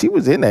 because she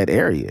was in that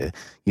area.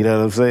 You know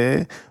what I'm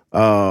saying?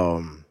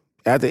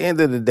 At the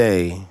end of the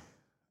day,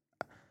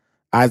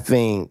 I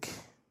think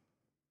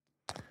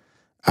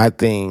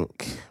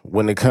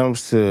when it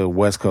comes to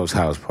West Coast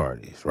house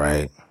parties,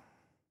 right?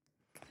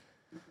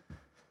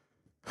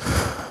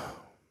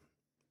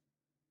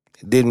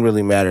 It didn't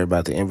really matter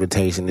about the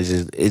invitation. It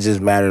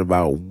just mattered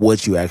about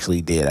what you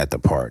actually did at the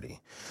party.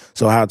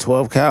 So how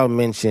 12 Cal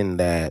mentioned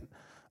that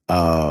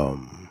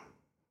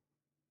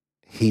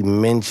he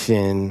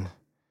mentioned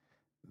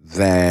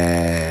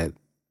that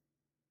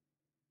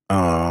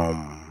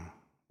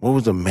what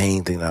was the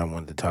main thing that I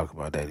wanted to talk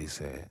about that he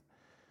said?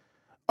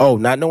 Oh,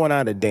 not knowing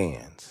how to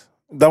dance.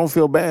 Don't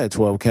feel bad,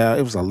 12 Cal.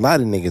 It was a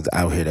lot of niggas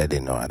out here that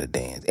didn't know how to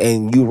dance.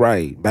 And you're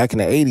right. Back in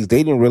the 80s,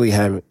 they didn't really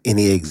have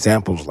any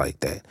examples like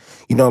that.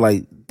 You know,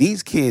 like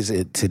these kids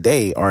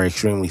today are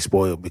extremely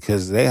spoiled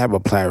because they have a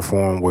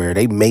platform where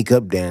they make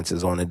up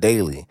dances on a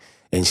daily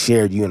and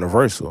shared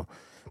universal.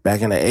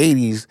 Back in the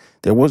 80s,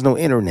 there was no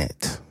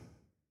internet.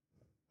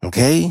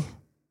 Okay?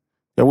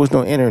 There was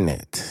no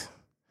internet.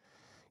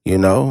 You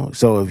know?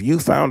 So if you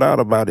found out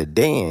about a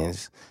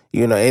dance,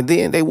 you know, and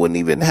then they wouldn't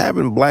even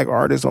having black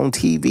artists on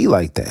TV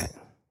like that.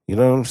 You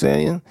know what I'm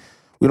saying?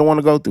 We don't want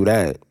to go through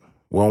that.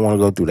 We don't want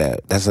to go through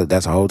that. That's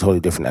a whole totally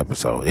different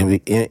episode.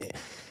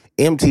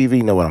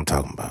 MTV know what I'm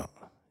talking about.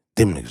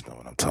 Them niggas know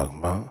what I'm talking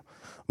about.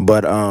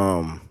 But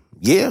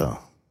yeah,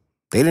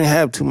 they didn't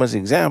have too much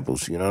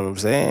examples. You know what I'm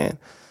saying?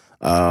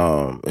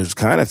 It was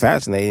kind of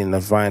fascinating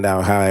to find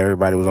out how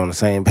everybody was on the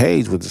same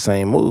page with the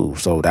same move.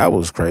 So that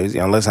was crazy,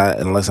 unless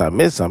I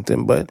missed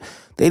something. But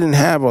they didn't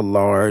have a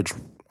large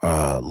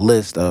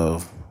list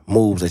of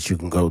moves that you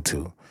can go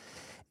to.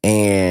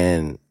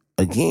 And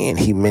again,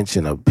 he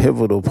mentioned a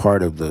pivotal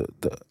part of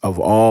of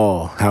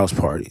all house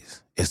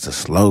parties. It's the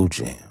slow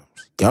jams.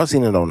 Y'all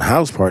seen it on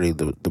House Party,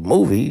 the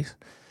movies.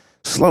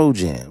 Slow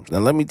jams. Now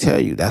let me tell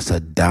you, that's a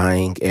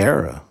dying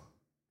era.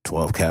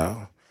 12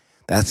 cal.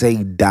 That's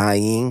a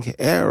dying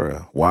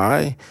era.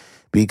 Why?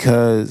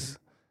 Because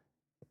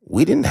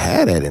we didn't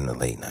have that in the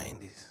late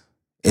 90s.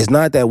 It's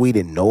not that we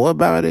didn't know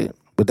about it,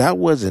 but that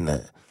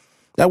wasn't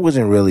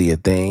really a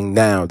thing.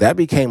 Now, that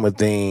became a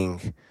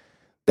thing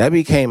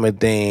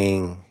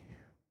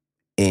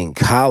in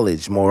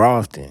college more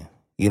often.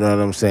 You know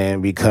what I'm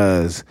saying?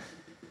 Because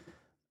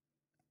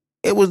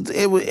it was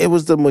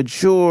the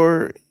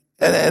mature,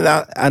 and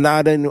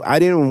I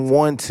didn't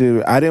want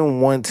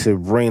to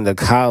bring the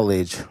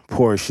college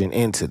portion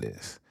into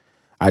this.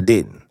 I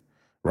didn't,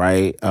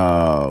 right?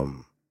 I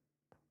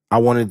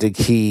wanted to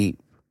keep.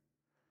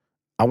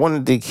 I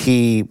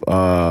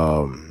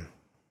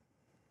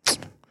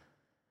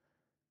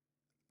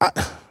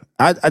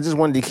just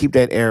wanted to keep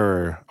that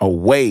era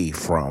away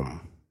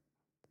from,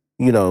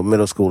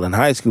 middle school and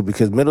high school,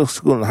 because middle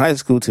school and high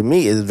school to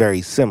me is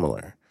very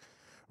similar,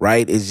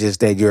 right? It's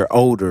just that you're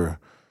older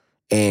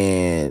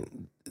and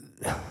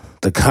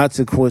the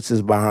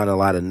consequences behind a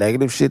lot of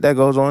negative shit that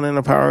goes on in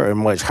the power are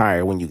much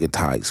higher when you get to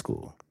high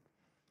school,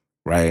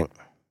 right?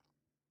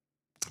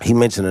 He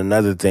mentioned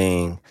another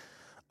thing,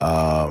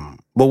 but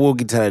we'll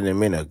get to that in a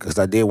minute, because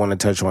I did want to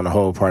touch on the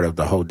whole part of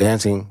the whole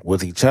dancing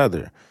with each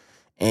other.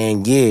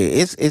 And yeah,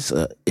 it's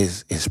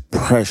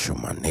pressure,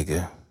 my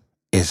nigga.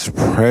 It's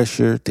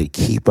pressure to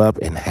keep up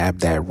and have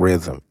that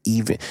rhythm.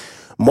 Even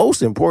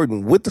most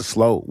important with the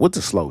slow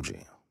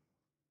jam.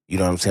 You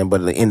know what I'm saying?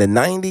 But in the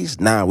 90s,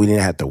 we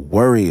didn't have to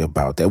worry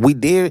about that. We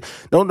did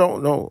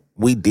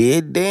we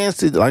did dance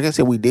to, like I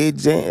said, we did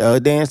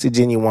dance to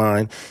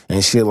Genuine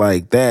and shit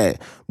like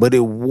that. But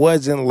it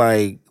wasn't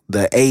like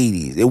the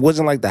 80s. It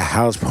wasn't like the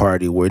house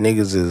party where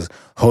niggas is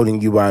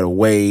holding you by the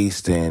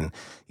waist and,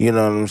 you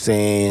know what I'm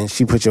saying,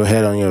 she put your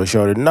head on your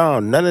shoulder. No,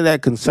 none of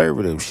that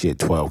conservative shit,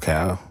 12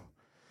 cal.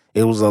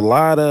 It was a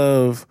lot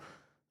of,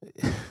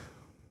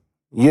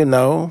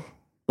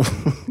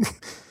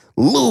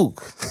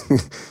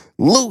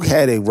 Luke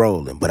had it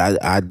rolling. But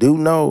I do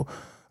know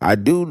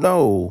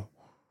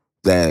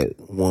that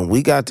when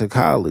we got to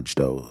college,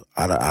 though,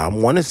 I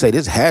want to say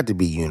this had to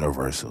be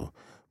universal.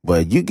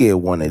 But you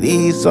get one of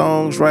these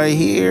songs right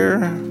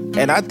here,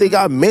 and I think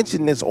I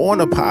mentioned this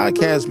on a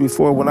podcast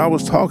before when I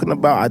was talking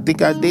about, I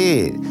think I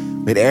did,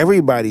 but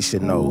everybody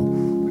should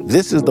know,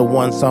 this is the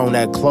one song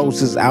that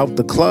closes out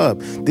the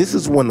club. This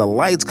is when the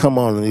lights come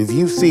on, and if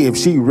you see if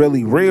she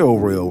really real,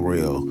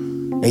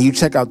 and you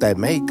check out that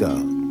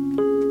makeup.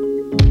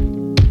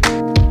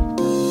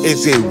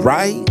 Is it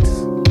right?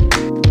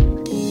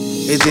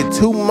 Is it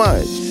too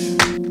much?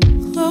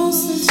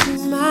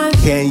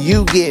 Can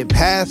you get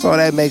past all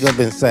that makeup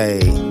and say,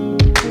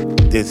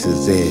 this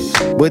is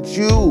it? But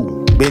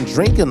you been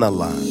drinking a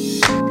lot,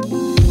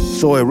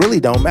 so it really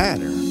don't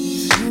matter.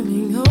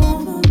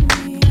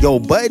 Your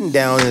button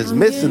down is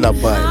missing a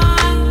button.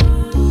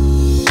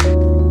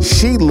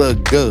 She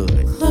look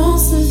good.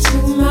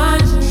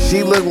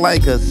 She look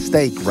like a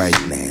steak right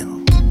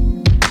now.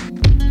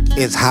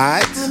 It's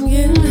hot.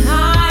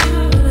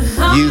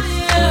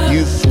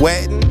 You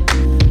sweating.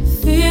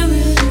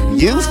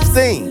 You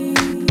stink.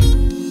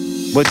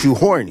 But you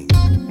horny.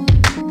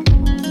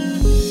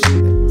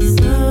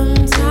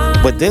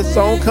 But this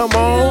song come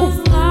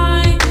on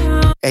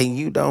and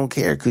you don't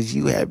care because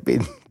you have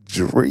been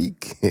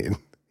drinking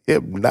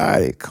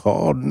hypnotic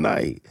all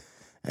night.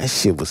 That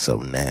shit was so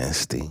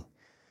nasty.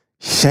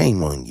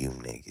 Shame on you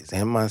niggas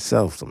and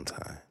myself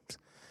sometimes.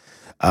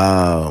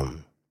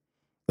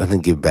 Let me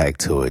get back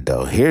to it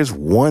though. Here's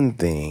one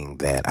thing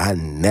that I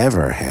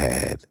never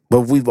had,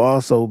 but we've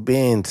also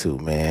been to,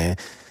 man.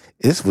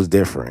 This was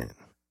different.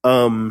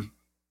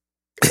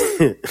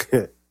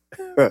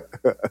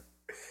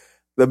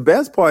 The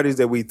best parties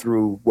that we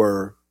threw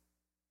were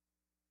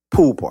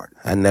pool parties.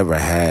 I never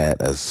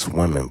had a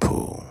swimming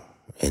pool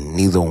in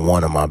neither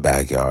one of my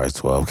backyards.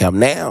 12 cap.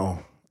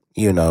 Now,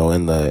 in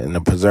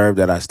the preserve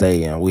that I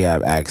stay in, we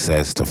have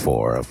access to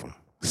 4 of them.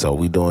 So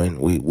we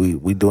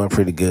doing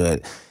pretty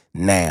good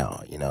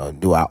now.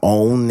 Do I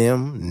own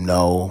them?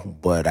 No,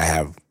 but I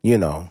have,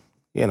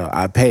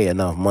 I pay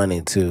enough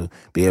money to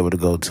be able to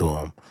go to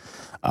them.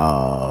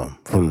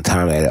 From the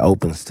time that it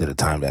opens to the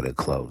time that it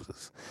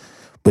closes.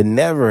 But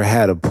never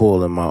had a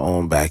pool in my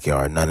own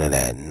backyard. None of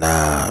that.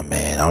 Nah,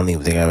 man. I don't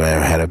even think I've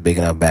ever had a big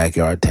enough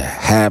backyard to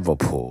have a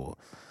pool.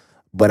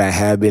 But I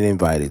have been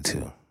invited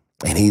to.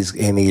 And he's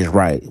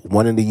right.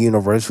 One of the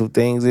universal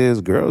things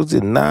is girls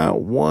did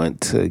not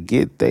want to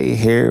get their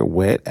hair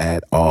wet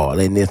at all.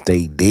 And if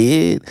they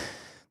did,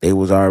 at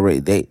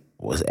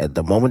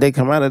the moment they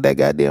come out of that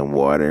goddamn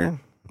water,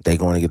 they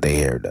going to get their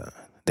hair done.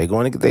 They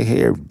going to get their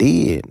hair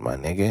did, my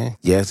nigga.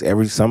 Yes,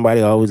 somebody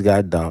always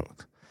got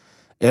dunked.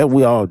 Yeah,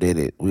 we all did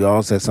it. We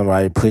all said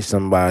somebody pushed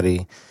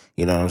somebody.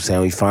 You know what I'm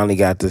saying? We finally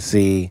got to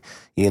see,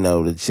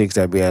 the chicks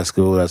that be at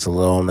school that's a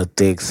little on the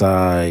thick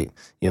side.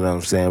 You know what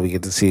I'm saying? We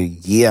get to see,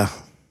 yeah.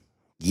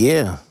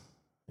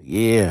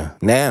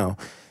 Now,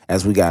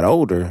 as we got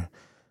older,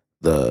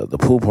 the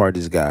pool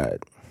parties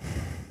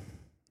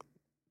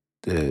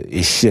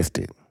it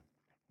shifted.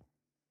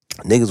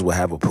 Niggas would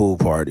have a pool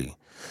party,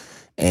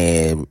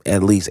 and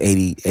at least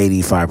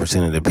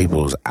 85% of the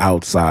people was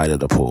outside of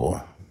the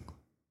pool.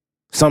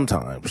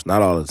 Sometimes,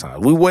 not all the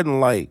time. We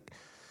wasn't like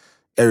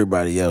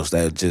everybody else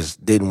that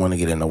just didn't want to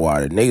get in the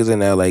water. Niggas in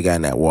LA got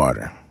in that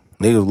water.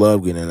 Niggas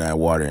love getting in that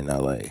water in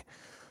LA.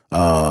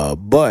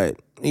 But,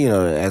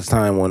 as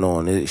time went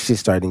on, shit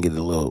started to get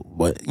a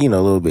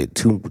little bit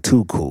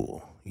too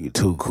cool. You're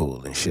too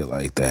cool and shit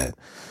like that.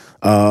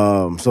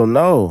 So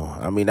no,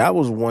 I mean, that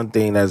was one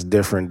thing that's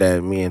different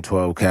that me and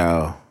 12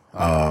 Cal,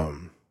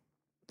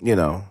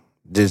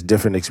 just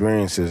different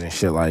experiences and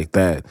shit like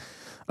that.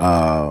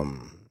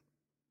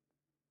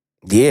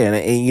 Yeah,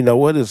 and you know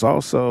what? It's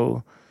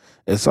also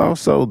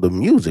the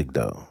music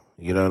though.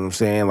 You know what I'm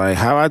saying? Like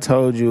how I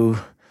told you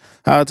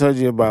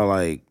about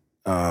like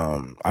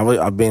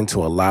I've been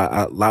to a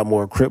lot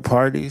more Crip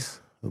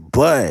parties,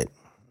 but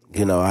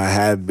I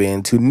have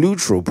been to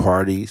neutral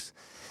parties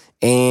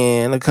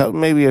and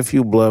maybe a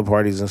few blood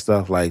parties and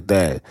stuff like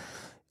that.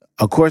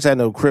 Of course, at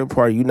no Crip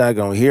party, you're not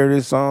gonna hear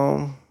this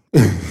song.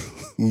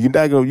 You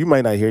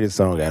might not hear this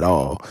song at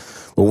all.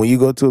 But when you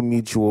go to a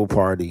mutual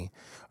party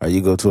or you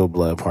go to a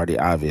blood party,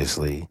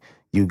 obviously,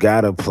 you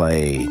gotta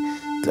play.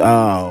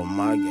 Oh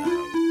my God.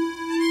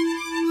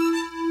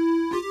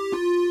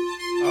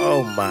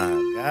 Oh my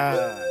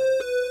God.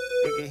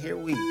 Nigga, here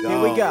we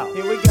go.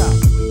 Here we go.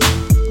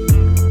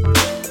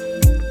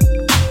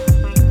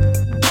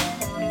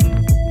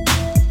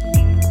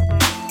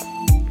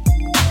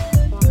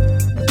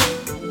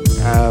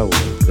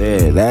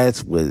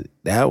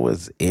 That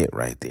was it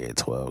right there,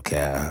 12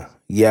 Cal.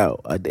 Yo,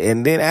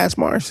 and then ask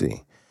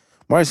Marcy.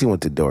 Marcy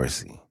went to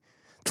Dorsey.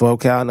 12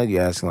 Cal, I know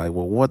you're asking, like,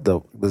 well, what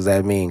does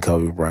that mean,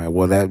 Kobe Bryant?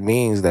 Well, that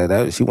means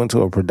that she went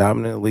to a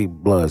predominantly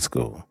blood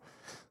school.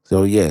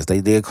 So, yes,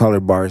 they did call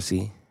her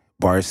Barcia.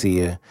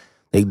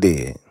 They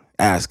did.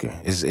 Ask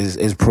her.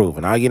 It's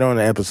proven. I'll get on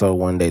the episode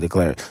one day to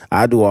clarify.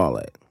 I do all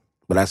that,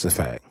 but that's a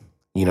fact.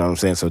 You know what I'm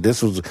saying? So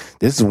this is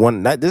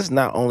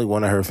not only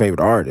one of her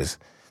favorite artists.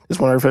 This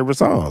is one of her favorite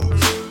songs.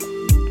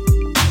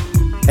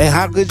 And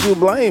how could you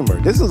blame her?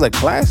 This is a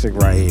classic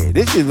right here.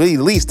 This should be at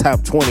least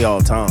top 20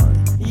 all time.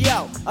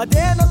 Yo, a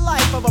day in the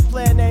life of a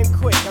player named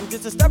Quick. I'm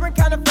just a stubborn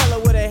kind of fella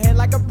with a head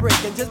like a brick.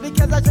 And just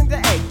because I drink the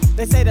A,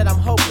 they say that I'm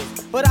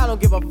hopeless. But I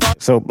don't give a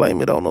fuck. So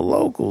blame it on the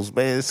locals,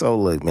 man. So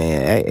look,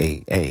 man,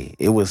 hey,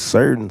 it was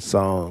certain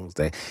songs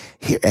that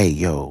here, hey,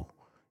 yo,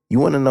 you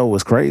want to know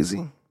what's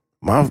crazy?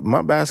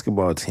 My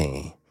basketball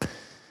team,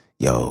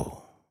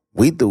 yo,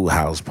 we threw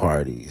house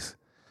parties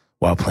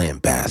while playing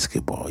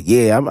basketball.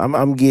 Yeah,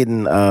 I'm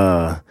getting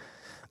I'm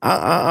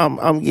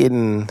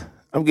getting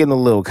a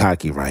little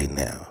cocky right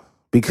now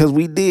because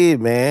we did,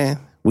 man.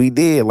 We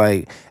did.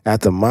 Like at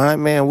the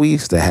mine, man, we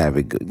used to have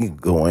it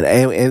going,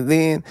 and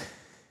then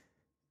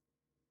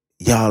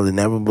y'all would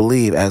never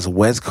believe, as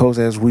West Coast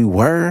as we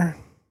were,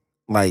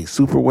 like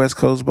super West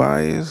Coast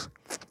bias.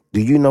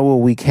 Do you know what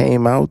we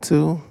came out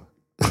to?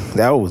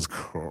 That was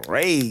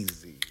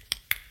crazy.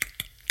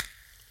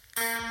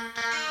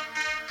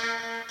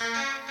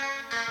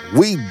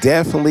 We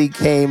definitely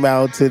came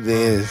out to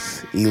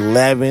this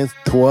 11th,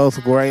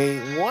 12th grade.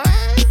 What?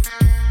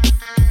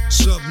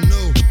 Something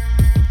new.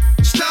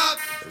 Stop.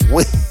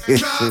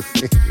 Drop.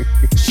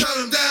 Shut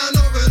them down,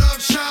 open up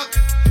shop.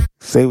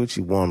 Say what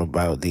you want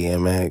about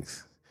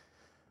DMX,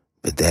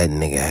 but that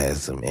nigga had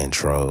some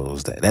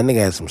intros. That nigga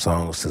had some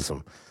songs to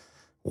some.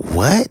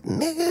 What,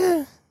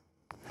 nigga?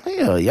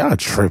 Hell, y'all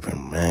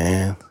tripping,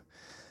 man.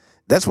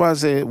 That's why I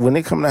said when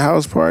they come to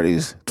house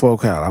parties,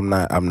 12 Cal, I'm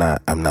not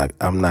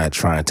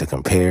trying to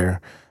compare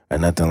or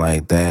nothing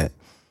like that.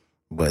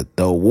 But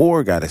the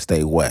award gotta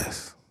stay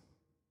West.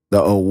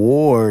 The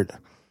award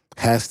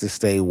has to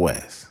stay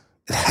West.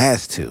 It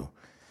has to.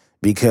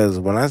 Because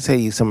when I tell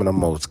you some of the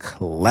most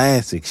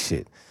classic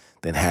shit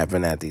that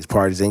happened at these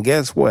parties, and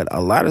guess what?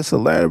 A lot of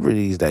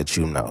celebrities that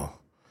you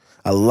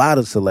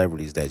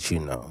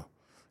know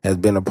has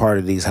been a part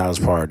of these house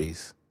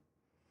parties.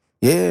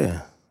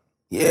 Yeah.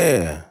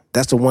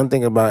 That's the one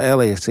thing about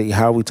LA. See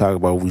how we talk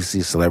about, we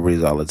see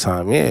celebrities all the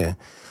time. Yeah.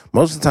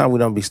 Most of the time we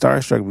don't be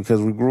starstruck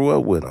because we grew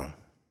up with them.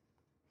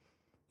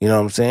 You know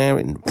what I'm saying?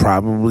 And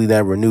probably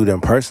never knew them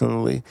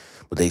personally,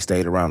 but they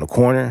stayed around the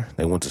corner.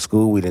 They went to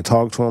school. We didn't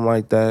talk to them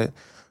like that.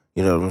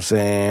 You know what I'm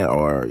saying?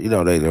 Or,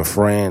 they their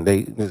friend.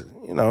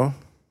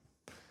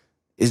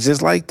 It's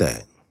just like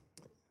that.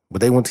 But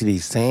they went to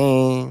these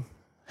same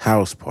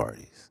house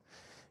parties,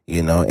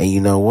 and you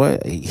know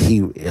what?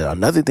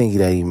 Another thing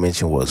that he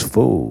mentioned was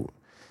food.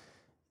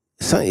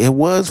 It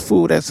was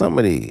food at some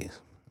of these.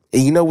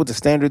 And you know what the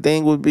standard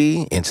thing would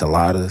be?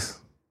 Enchiladas.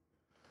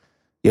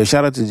 Yo,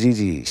 shout out to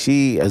Gigi.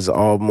 She is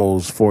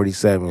almost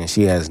 47 and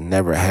she has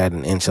never had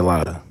an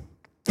enchilada.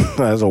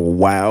 That's a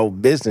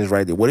wild business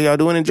right there. What are y'all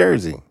doing in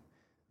Jersey?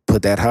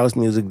 Put that house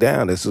music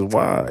down. This is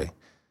why.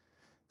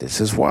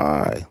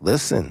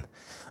 Listen.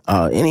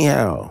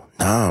 Anyhow,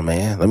 nah,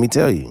 man. Let me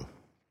tell you.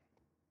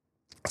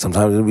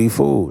 Sometimes it'll be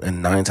food,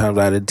 and 9 times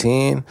out of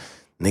 10,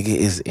 nigga,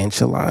 is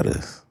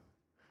enchiladas.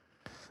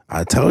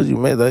 I told you,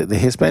 man, the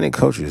Hispanic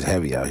culture is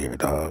heavy out here,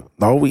 dog.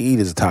 All we eat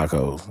is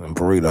tacos and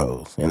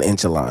burritos and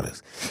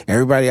enchiladas.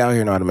 Everybody out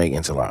here know how to make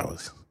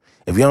enchiladas.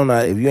 If you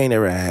ain't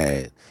ever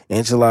had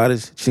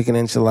enchiladas, chicken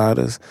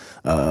enchiladas,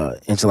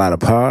 enchilada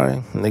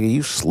pie, nigga,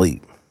 you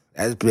sleep.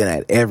 That's been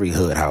at every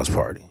hood house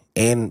party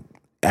and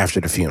after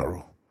the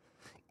funeral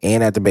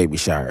and at the baby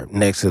shower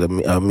next to the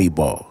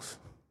meatballs.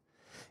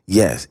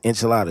 Yes,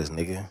 enchiladas,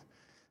 nigga.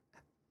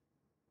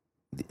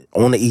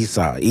 On the east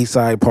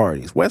side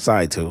parties, west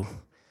side too.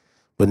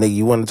 But nigga,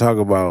 you want to talk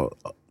about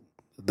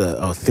the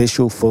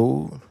official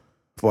food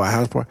for a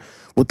house party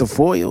with the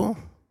foil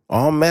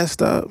all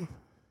messed up,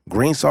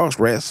 green sauce,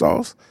 red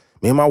sauce.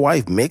 Me and my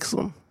wife mix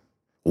them.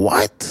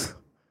 What?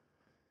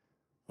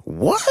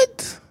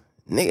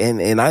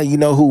 Nigga, and I, you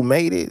know who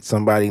made it?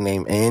 Somebody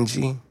named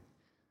Angie.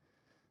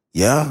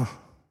 Yeah.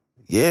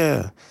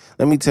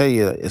 Let me tell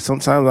you,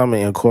 sometimes I'm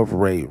gonna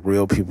incorporate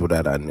real people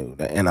that I knew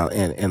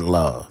and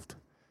loved.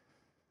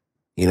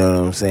 You know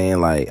what I'm saying?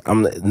 Like,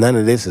 none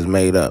of this is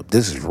made up.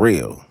 This is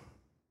real.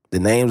 The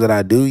names that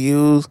I do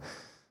use,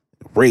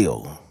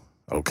 real.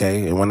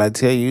 Okay? And when I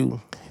tell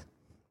you,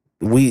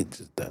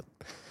 the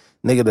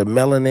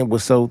melanin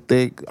was so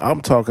thick,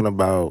 I'm talking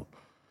about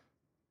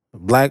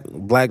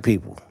black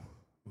people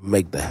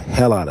make the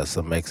hell out of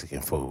some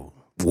Mexican food.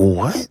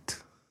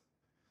 What?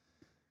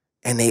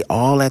 And they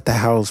all at the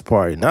house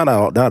party. Not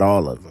all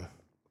of them.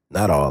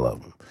 Not all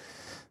of them.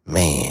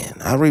 Man,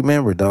 I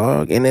remember,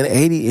 dog. And in the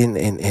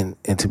 80s,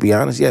 and to be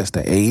honest, yes,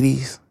 the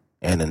 80s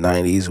and the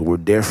 90s were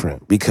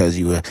different because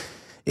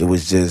it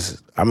was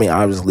just, I mean,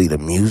 obviously the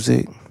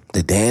music,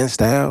 the dance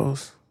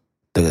styles,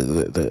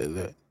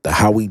 the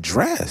how we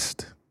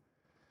dressed.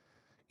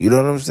 You know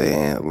what I'm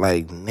saying?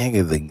 Like,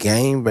 nigga, the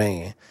gang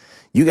bang.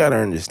 You got to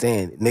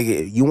understand,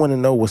 nigga, you want to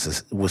know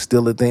what's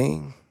still a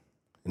thing?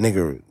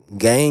 Nigga,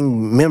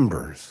 gang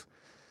members.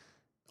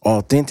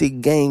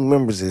 Authentic gang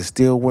members is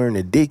still wearing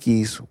the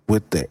Dickies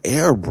with the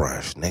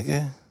airbrush,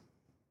 nigga.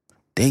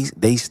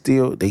 They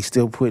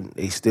still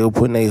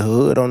putting their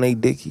hood on their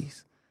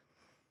Dickies.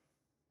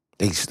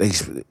 They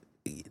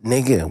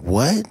nigga,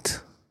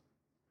 what?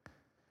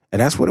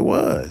 And that's what it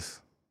was.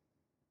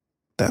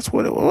 That's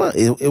what it was.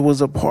 It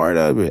was a part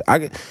of it.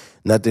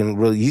 Nothing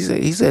really.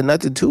 He said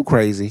nothing too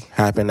crazy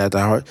happened at the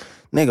heart.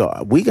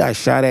 Nigga, we got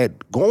shot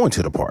at going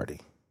to the party.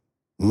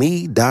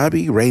 Me,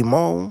 Dobby,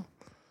 Raymond.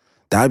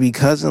 Dobby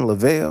cousin,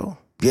 Lavelle,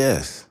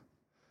 yes.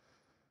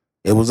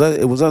 It was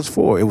us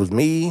four. It was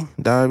me,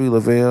 Dobby,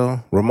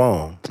 Lavelle,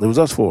 Ramon. It was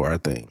us four, I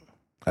think.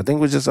 I think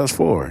it was just us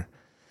four.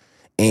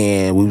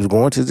 And we was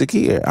going to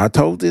Zakia. I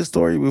told this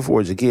story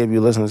before. Zakia, if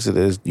you're listening to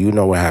this, you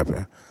know what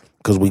happened.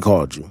 Because we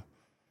called you.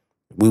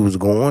 We was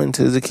going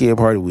to the Zakia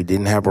party. We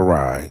didn't have a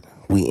ride.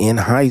 We in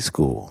high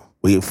school.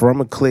 We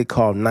from a clique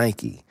called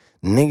Nike.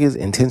 Niggas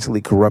intentionally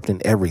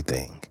corrupting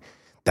everything.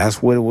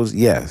 That's what it was.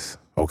 Yes.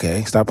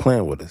 Okay? Stop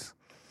playing with us.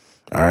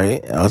 All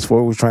right, us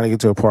four was trying to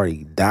get to a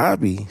party.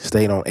 Dobby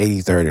stayed on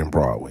 83rd and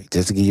Broadway,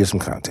 just to give you some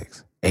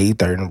context.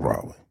 83rd and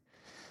Broadway.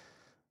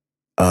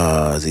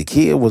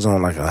 Zakia was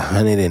on like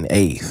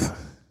 108th.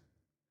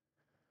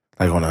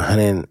 Like on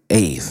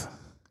 108th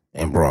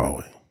and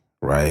Broadway,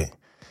 right?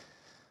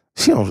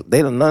 None of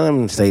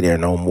them stay there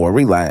no more.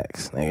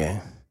 Relax,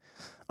 nigga.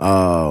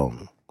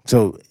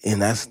 So,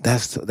 and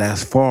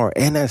that's far,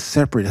 and that's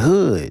separate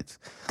hoods.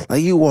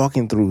 Like, you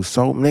walking through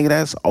nigga,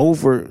 that's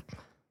over,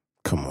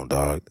 come on,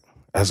 dog.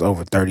 That's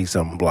over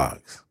 30-something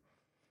blocks.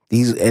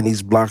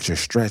 These blocks are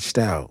stretched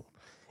out.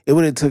 It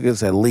would have took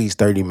us at least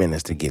 30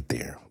 minutes to get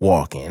there,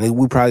 walking. And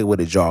we probably would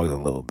have jogged a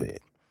little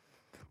bit.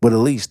 But at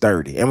least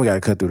 30. And we got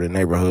to cut through the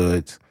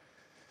neighborhoods.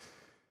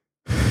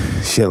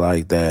 Shit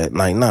like that.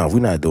 Like, no, we're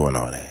not doing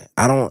all that.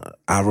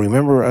 I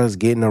remember us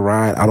getting a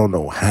ride. I don't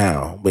know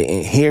how. But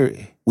in here,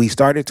 we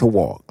started to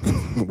walk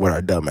with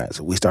our dumbass.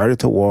 We started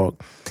to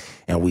walk,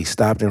 and we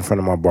stopped in front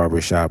of my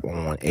barbershop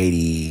on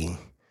 87th.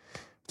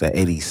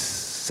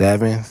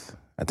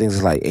 I think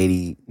it's like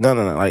 80. No,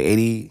 like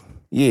 80.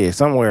 Yeah,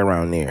 somewhere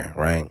around there,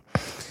 right?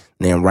 And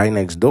then right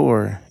next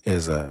door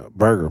is a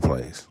burger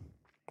place.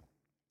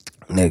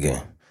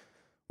 Nigga,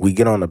 we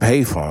get on the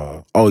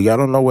payphone. Oh, y'all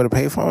don't know what a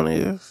payphone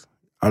is?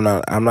 I'm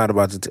not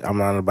about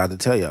to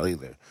tell y'all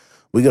either.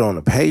 We get on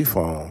the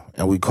payphone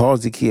and we call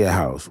Zakia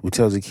house. We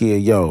tell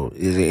Zakia, yo,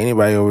 is there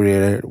anybody over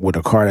there with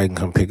a car that can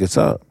come pick us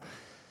up?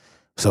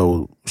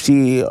 So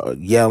she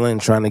yelling,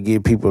 trying to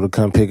get people to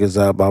come pick us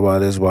up, blah, blah,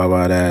 this, blah,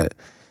 blah, that.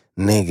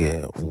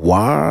 Nigga,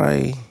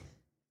 why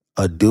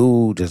a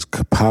dude just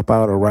pop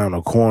out around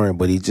the corner,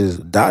 but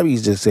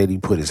Dobby's just said he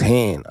put his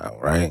hand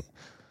out, right?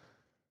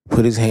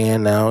 Put his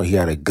hand out, he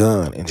had a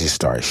gun, and just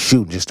started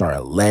shooting, just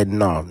started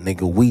letting off.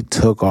 Nigga, we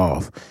took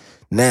off.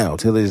 Now,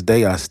 to this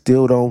day, I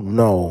still don't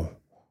know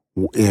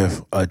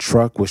if a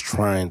truck was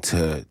trying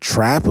to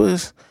trap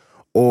us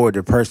or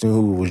the person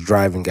who was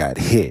driving got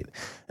hit.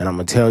 And I'm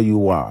going to tell you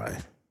why.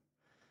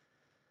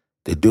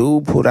 The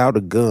dude pulled out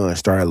a gun,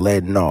 started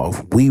letting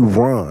off. We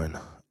run.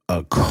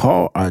 A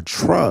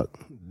truck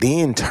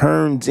then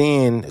turns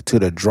in to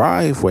the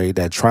driveway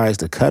that tries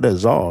to cut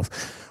us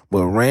off,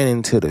 but ran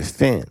into the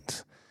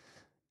fence.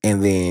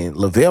 And then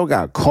Lavelle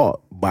got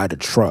caught by the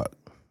truck.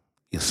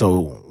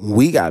 So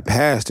we got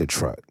past the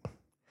truck.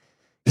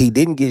 He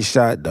didn't get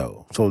shot,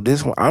 though. So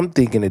this one, I'm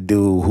thinking the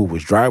dude who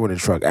was driving the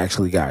truck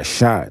actually got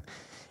shot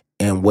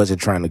and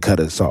wasn't trying to cut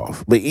us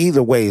off. But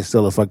either way, it's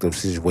still a fucked up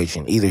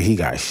situation. Either he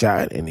got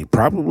shot and he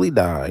probably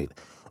died,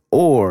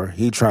 or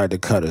he tried to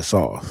cut us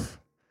off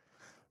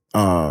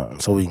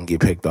so we can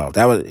get picked off.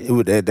 That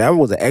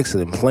was an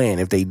excellent plan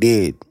if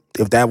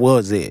that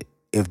was it.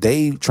 If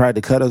they tried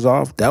to cut us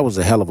off, that was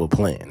a hell of a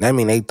plan. That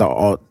mean they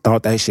thought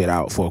that shit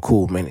out for a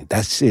cool minute.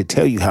 That shit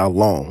tell you how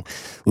long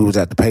we was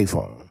at the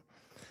payphone.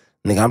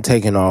 Nigga, I'm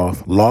taking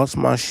off, lost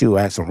my shoe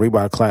at some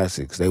Reebok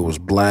Classics. They was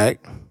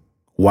black,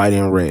 white,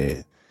 and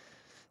red.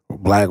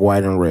 Black,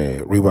 white, and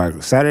red.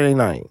 Reebok, Saturday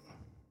night.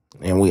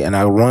 And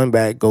I run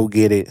back, go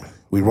get it.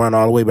 We run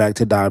all the way back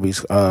to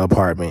Dobby's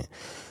apartment.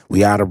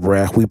 We out of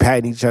breath. We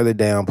patting each other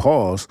down,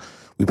 pause.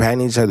 We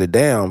patting each other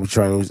down. We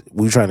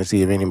trying to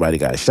see if anybody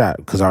got shot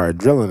because our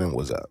adrenaline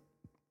was up.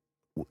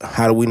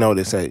 How do we know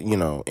this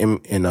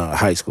in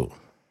high school?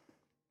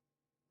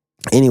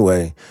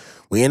 Anyway,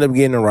 we end up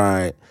getting a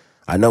ride.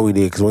 I know we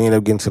did because we ended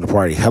up getting to the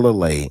party hella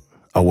late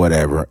or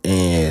whatever,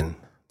 and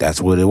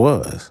that's what it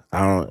was.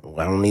 I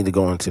don't need to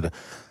go into the.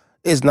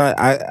 It's not.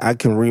 I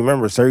can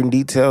remember certain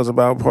details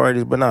about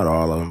parties, but not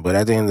all of them. But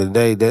at the end of the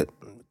day, that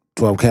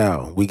 12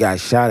 Cal, we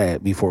got shot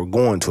at before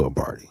going to a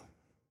party.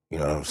 You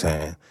know what I'm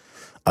saying?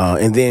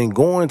 And then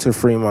going to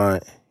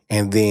Fremont,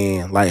 and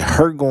then like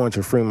her going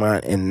to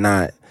Fremont and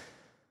not,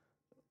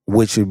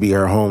 which would be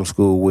her home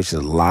school, which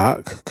is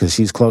Locke, because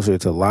she's closer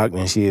to Locke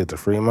than she is to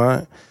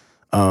Fremont.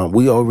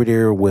 We over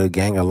there with a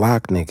gang of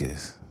Locke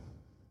niggas,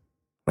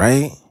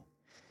 right?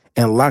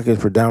 And Locke is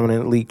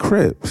predominantly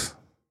Crips.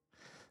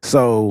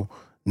 So,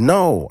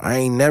 no, I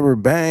ain't never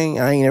banged.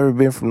 I ain't never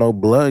been from no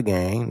blood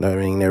gang. I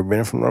ain't never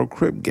been from no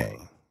Crip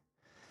gang.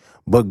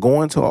 But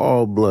going to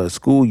all blood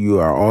school, you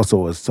are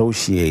also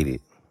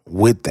associated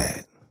with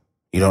that.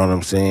 You know what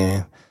I'm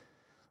saying?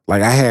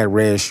 Like, I had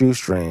red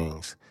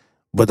shoestrings,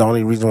 but the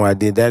only reason why I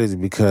did that is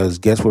because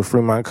guess what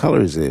Fremont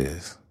colors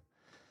is?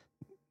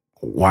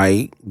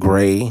 White,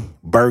 gray,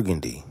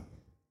 burgundy.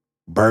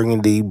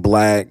 Burgundy,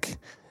 black.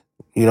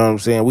 You know what I'm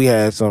saying? We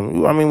had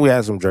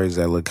some jerseys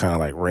that look kind of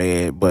like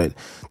red, but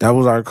that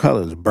was our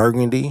colors.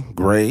 Burgundy,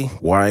 gray,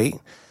 white,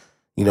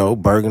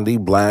 burgundy,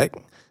 black.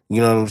 You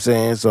know what I'm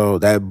saying? So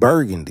that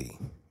burgundy,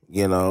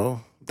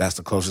 that's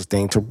the closest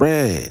thing to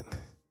red.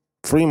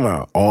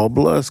 Fremont, all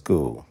blood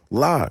school.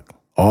 Locke,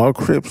 all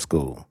Crip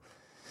school.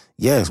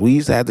 Yes, we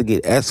used to have to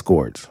get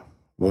escorts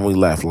when we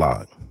left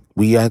Locke.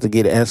 We had to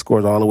get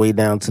escorts all the way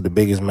down to the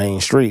biggest main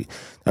street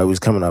that we was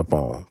coming up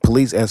on.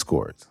 Police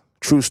escorts.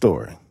 True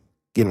story.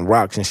 Getting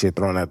rocks and shit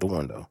thrown out the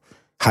window.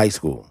 High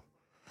school.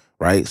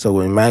 Right? So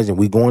imagine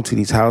we going to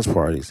these house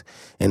parties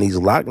and these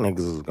Locke niggas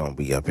is going to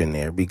be up in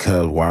there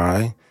because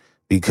why?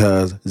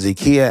 Because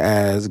Zakia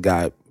ass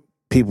got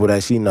people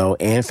that she know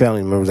and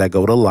family members that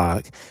go to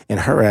Locke and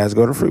her ass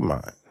go to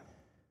Fremont.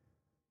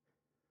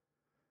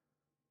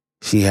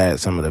 She had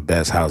some of the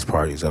best house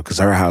parties though because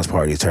her house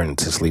parties turned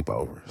into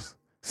sleepovers.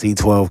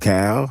 C12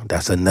 Cal,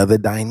 that's another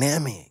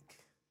dynamic.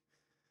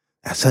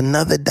 That's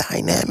another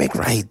dynamic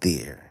right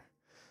there.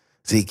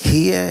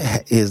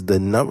 Zakia is the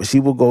number. She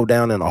will go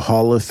down in the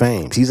Hall of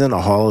Fame. She's in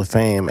the Hall of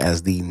Fame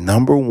as the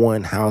number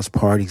one house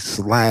party /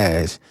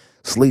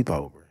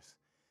 sleepovers.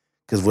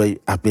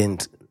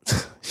 Because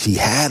she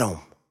had them.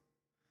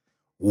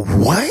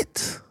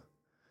 What?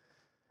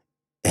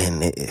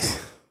 And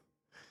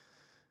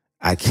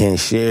I can't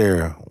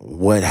share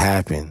what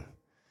happened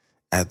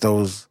at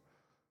those.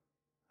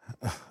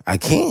 I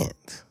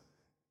can't.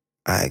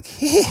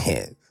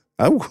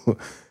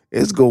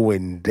 It's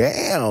going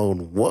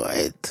down.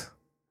 What?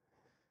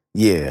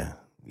 Yeah,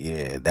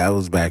 that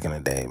was back in the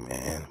day,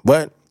 man.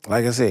 But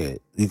like I said,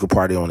 you could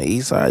party on the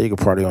east side, you could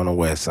party on the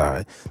west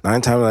side.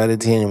 9 times out of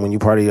 10, when you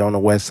party on the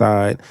west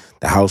side,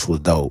 the house was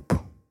dope.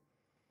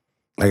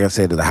 Like I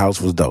said, the house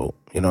was dope.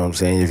 You know what I'm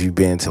saying? If you've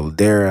been to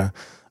Ladera,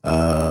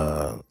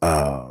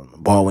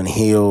 Baldwin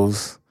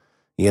Hills,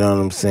 you know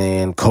what I'm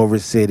saying? Culver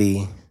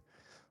City,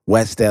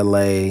 West LA,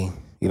 you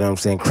know what I'm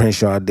saying?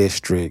 Crenshaw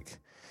District,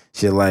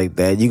 shit like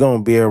that. You're going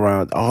to be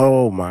around,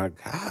 oh my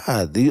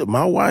God,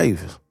 my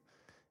wife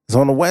is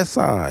on the west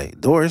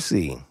side,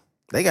 Dorsey.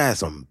 They got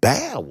some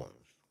bad ones.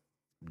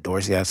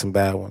 Dorsey had some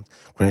bad ones.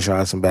 Crenshaw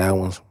had some bad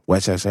ones.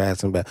 Westchester had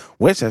some bad.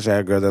 Westchester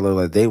had girls that looked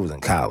like they was in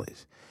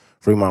college.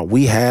 Fremont,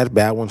 we had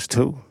bad ones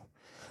too.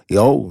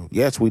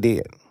 Yes, we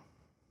did.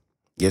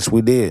 Yes,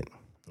 we did.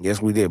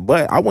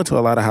 But I went to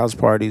a lot of house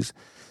parties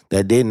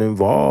that didn't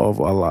involve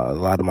a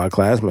lot of my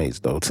classmates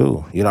though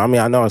too. You know, I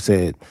mean, I know I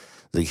said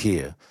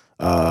Zakia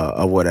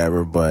or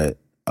whatever, but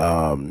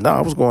no,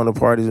 I was going to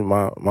parties.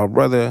 My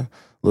brother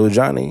Little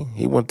Johnny,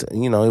 he went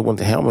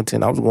to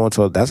Hamilton.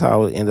 That's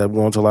how I ended up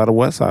going to a lot of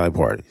West Side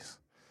parties.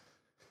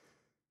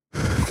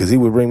 Because he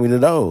would bring me to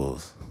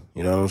those.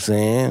 You know what I'm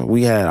saying?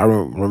 I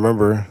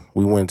remember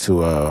we went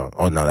to,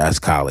 that's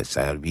college.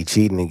 That had to be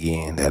cheating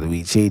again. That had to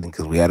be cheating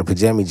because we had a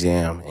pajama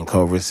jam in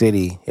Culver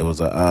City. It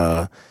was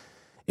a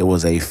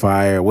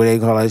fire, what do they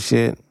call that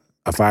shit?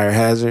 A fire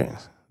hazard.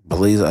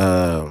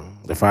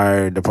 The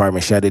fire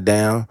department shut it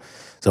down.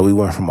 So we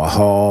went from a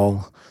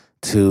hall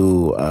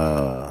to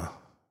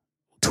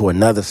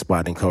another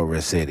spot in Culver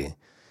City.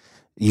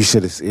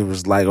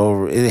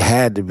 It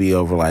had to be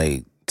over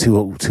like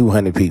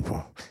 200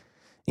 people.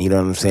 You know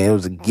what I'm saying? It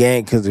was a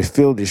gang because it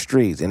filled the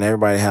streets and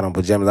everybody had on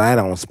pajamas. I had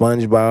on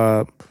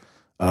SpongeBob.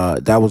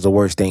 That was the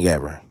worst thing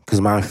ever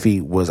because my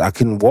feet I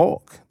couldn't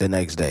walk the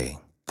next day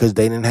because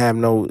they didn't have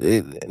no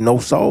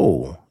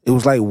soul. It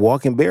was like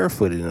walking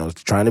barefooted and I was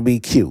trying to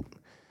be cute.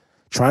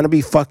 Trying to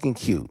be fucking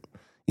cute.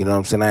 You know what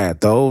I'm saying? I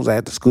had those. I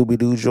had the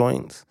Scooby-Doo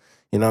joints.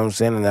 You know what I'm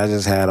saying? And I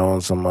just had on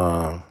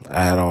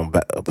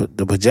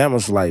the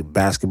pajamas were like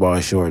basketball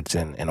shorts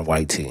and a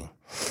white tee.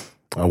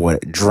 Or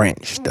what?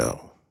 Drenched,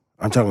 though.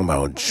 I'm talking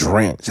about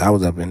drenched. I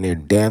was up in there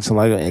dancing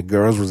and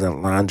girls was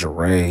in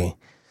lingerie.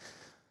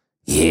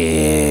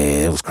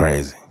 Yeah, it was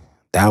crazy.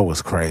 That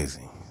was crazy.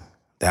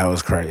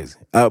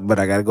 But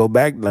I got to go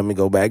back. Let me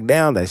go back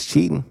down. That's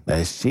cheating.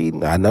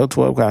 I know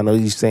 12. I know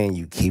you saying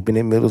you keeping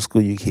in middle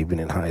school, you keeping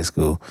in high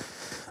school.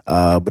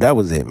 But that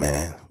was it,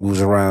 man. We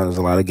was around. There's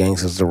a lot of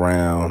gangsters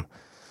around.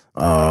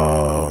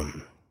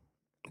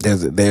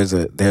 There's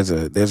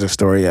a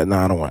story. I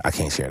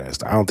can't share that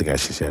story. I don't think I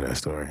should share that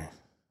story.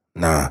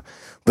 Nah.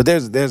 But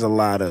there's a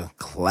lot of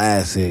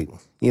classic,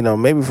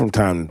 maybe from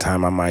time to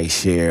time I might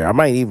share. I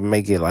might even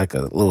make it like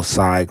a little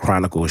side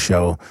chronicle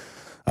show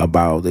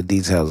about the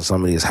details of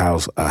some of these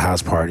house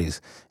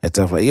parties and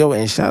stuff like.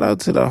 And shout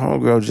out to the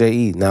homegirl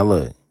J.E. Now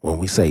look, when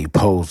we say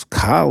post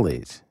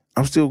college,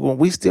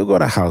 we still go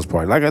to house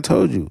parties. Like I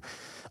told you,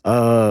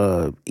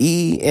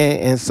 E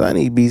and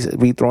Sonny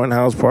be throwing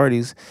house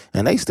parties,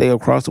 and they stay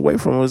across the way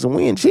from us, and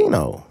we in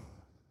Chino.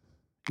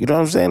 You know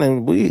what I'm saying?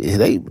 And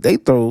they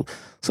throw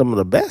some of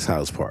the best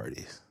house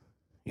parties.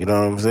 You know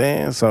what I'm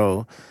saying?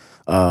 So,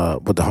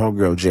 but the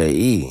homegirl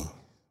J.E.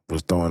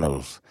 was throwing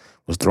those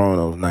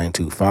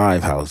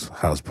 925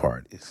 house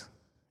parties.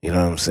 You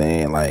know what I'm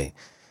saying? Like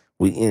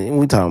we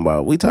talking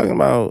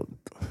about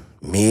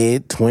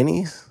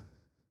mid-20s,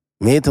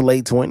 mid to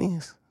late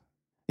 20s.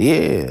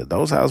 Yeah,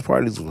 those house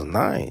parties was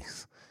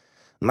nice,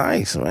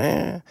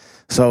 man.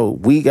 So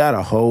we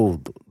gotta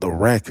hold the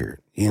record.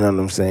 You know what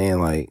I'm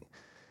saying? Like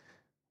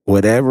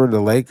whatever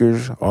the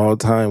Lakers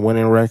all-time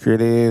winning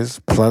record is,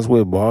 plus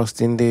what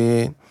Boston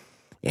did,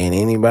 and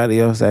anybody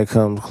else that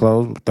comes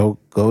close,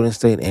 Golden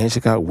State and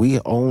Chicago, we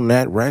own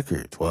that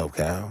record, 12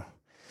 Cal.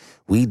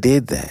 We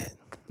did that.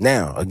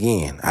 Now,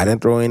 again, I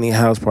didn't throw any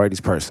house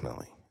parties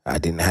personally. I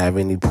didn't have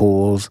any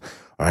pools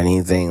or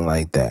anything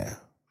like that.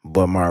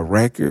 But my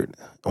record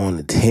on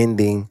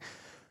attending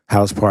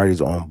house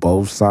parties on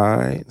both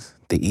sides,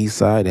 the east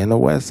side and the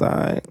west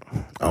side,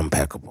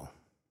 impeccable.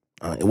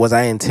 Was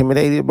I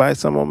intimidated by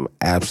some of them?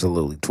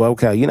 Absolutely. 12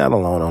 Cal, you're not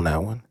alone on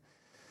that one.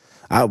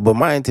 But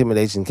my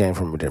intimidation came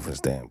from a different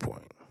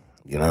standpoint.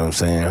 You know what I'm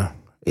saying?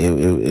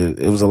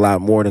 It was a lot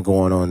more than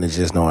going on than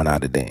just knowing how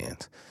to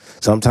dance.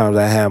 Sometimes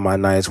I had my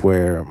nights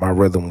where my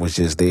rhythm was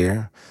just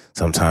there.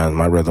 Sometimes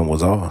my rhythm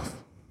was off.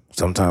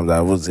 Sometimes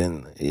I was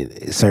in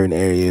certain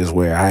areas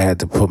where I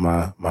had to put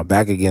my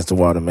back against the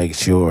wall to make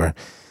sure,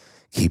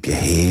 keep your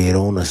head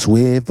on a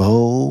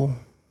swivel.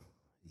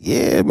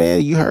 Yeah,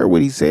 man, you heard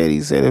what he said. He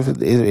said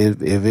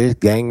if it's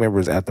gang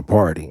members at the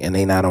party and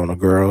they not on the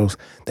girls,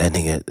 that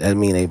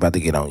mean they about to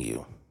get on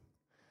you.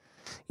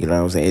 You know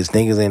what I'm saying? It's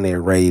niggas in there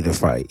ready to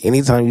fight.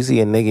 Anytime you see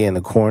a nigga in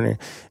the corner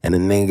and the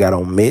nigga got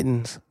on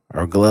mittens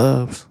or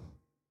gloves,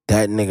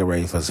 that nigga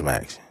ready for some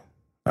action.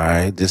 All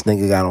right? This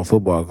nigga got on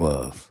football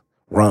gloves.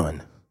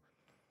 Run.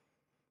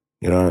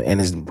 You know,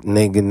 and his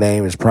nigga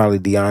name is probably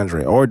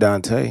DeAndre or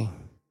Dante.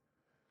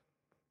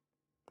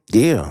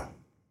 Yeah.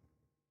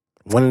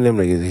 One of them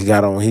niggas, he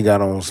got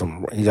on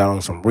some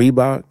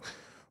Reebok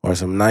or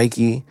some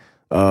Nike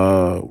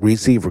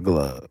receiver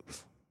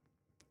gloves.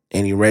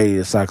 And he ready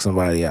to sock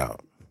somebody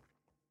out.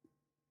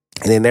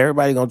 And then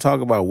everybody gonna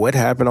talk about what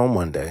happened on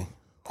Monday,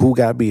 who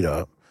got beat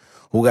up,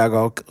 who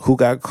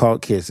got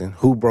caught kissing,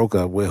 who broke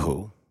up with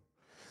who.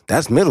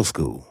 That's middle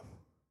school.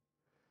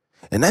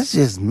 And that's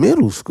just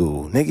middle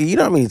school. Nigga, you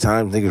know how many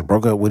times niggas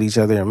broke up with each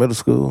other in middle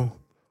school?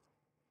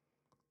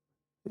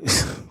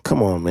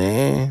 Come on,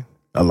 man.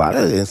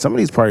 And some of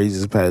these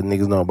parties,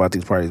 niggas know about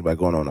these parties by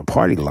going on a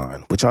party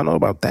line. What y'all know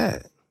about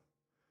that?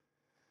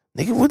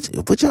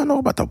 Nigga, what y'all know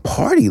about the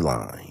party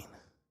line?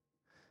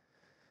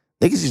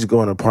 Niggas used to go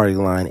on a party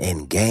line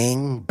and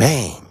gang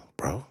bang,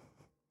 bro.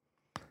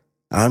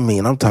 I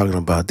mean, I'm talking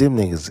about them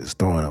niggas is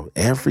throwing up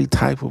every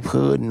type of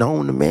hood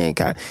known to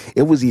mankind.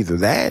 It was either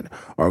that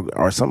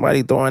or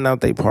somebody throwing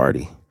out their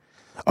party.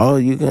 Oh,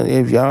 you can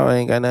if y'all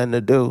ain't got nothing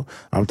to do.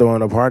 I'm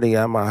throwing a party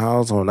at my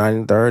house on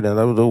 93rd and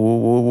woo, woo,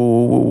 woo,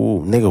 woo, woo,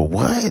 woo. Nigga,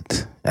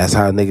 what? That's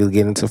how niggas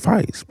get into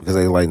fights because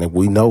they like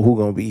we know who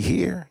gonna be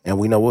here and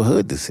we know what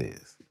hood this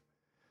is.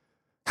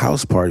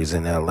 House parties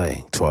in LA,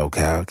 12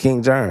 Cal,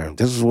 King Germ.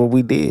 This is what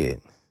we did.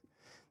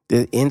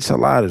 The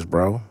enchiladas,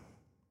 bro.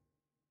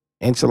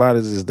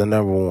 Enchiladas is the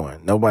number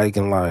one. Nobody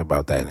can lie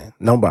about that.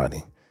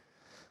 Nobody.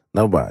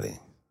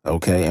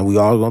 Okay, and we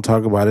all gonna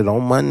talk about it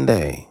on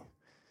Monday.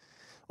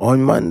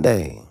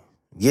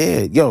 Yeah,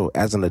 yo,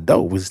 as an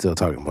adult, we still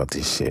talking about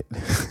this shit.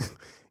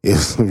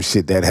 It's some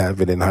shit that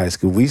happened in high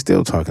school, we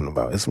still talking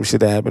about. It's some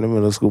shit that happened in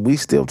middle school, we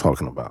still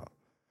talking about.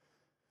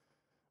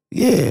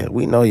 Yeah,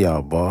 we know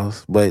y'all,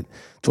 boss. But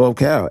 12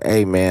 Cal,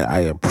 hey, man, I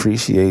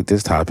appreciate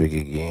this topic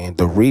again.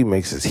 The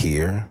remix is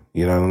here.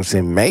 You know what I'm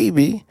saying?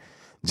 Maybe,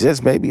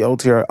 just maybe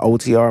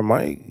OTR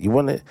Mike. You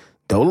want it?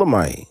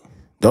 Dolomite.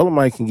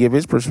 Dolomite can give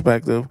his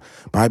perspective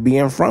by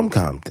being from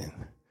Compton.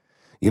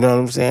 You know what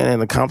I'm saying?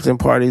 And the Compton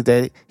parties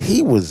that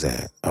he was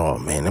at. Oh,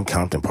 man, them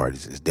Compton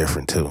parties is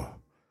different, too.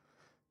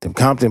 Them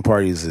Compton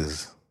parties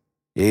is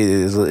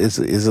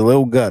a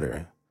little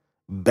gutter.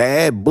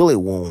 Bad bullet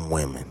wound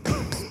women.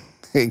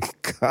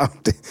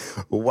 Compton.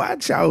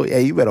 Watch out.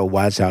 Hey, you better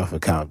watch out for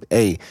Compton.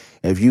 Hey,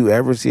 if you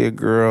ever see a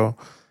girl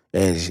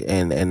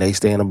and they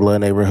stay in a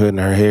blood neighborhood and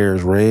her hair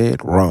is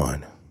red,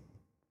 run.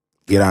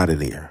 Get out of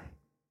there.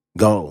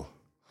 Go.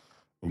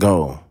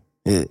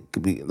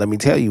 Let me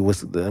tell you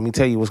what's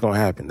gonna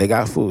happen. They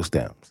got food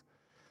stamps.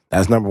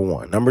 That's number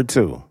one. Number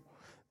two,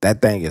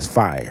 that thing is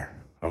fire.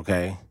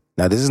 Okay.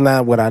 Now this is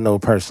not what I know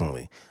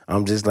personally.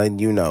 I'm just letting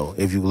you know.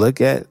 If you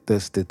look at the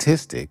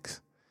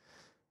statistics,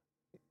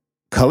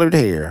 colored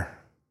hair,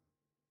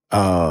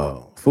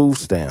 food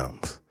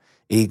stamps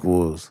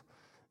equals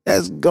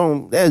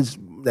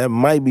that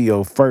might be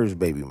your first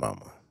baby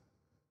mama.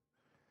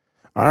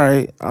 All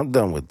right, I'm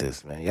done with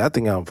this, man. Y'all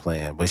think I'm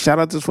playing, but shout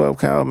out to 12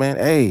 Cal, man.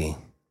 Hey.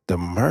 The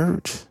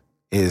merch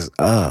is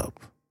up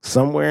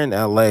somewhere in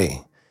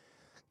LA.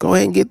 Go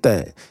ahead and get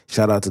that.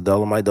 Shout out to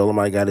Dolomite.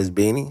 Dolomite got his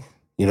beanie.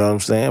 You know what I'm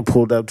saying?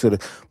 Pulled up to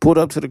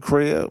the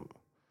crib.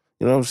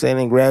 You know what I'm saying?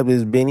 And grabbed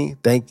his beanie.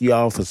 Thank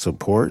y'all for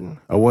supporting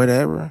or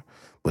whatever.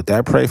 But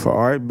that Pray for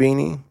Art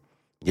beanie,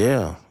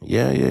 yeah.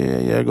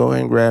 Go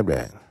ahead and grab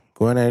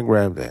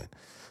that.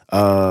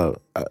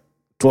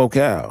 12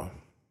 Cal.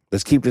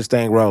 Let's keep this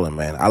thing rolling,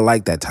 man. I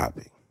like that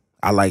topic.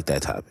 I like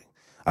that.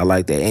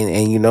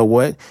 And you know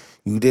what?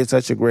 You did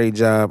such a great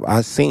job.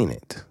 I seen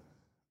it.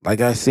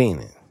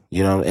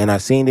 You know, and I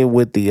seen it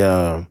with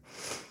the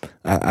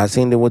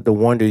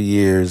Wonder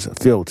Years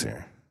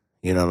filter.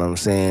 You know what I'm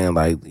saying?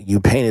 Like you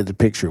painted the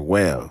picture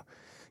well.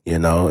 You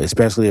know,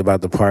 especially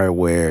about the part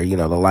where, you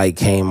know, the light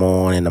came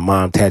on and the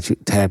mom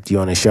tapped you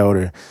on the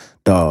shoulder.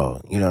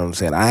 Dog, you know what I'm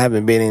saying? I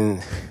haven't been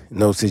in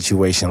no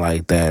situation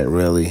like that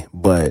really,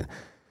 but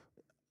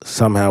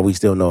somehow we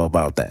still know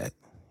about that.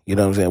 You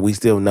know what I'm saying? We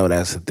still know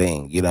that's the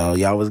thing. You know,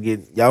 y'all was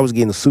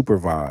getting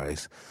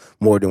supervised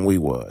more than we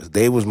was.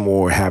 They was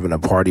more having a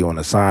party on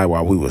the side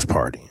while we was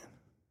partying.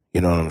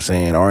 You know what I'm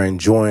saying? Or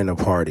enjoying the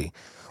party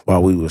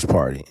while we was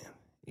partying.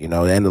 You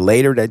know, and the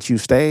later that you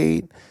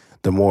stayed,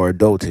 the more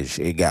adultish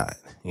it got.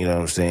 You know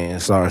what I'm saying?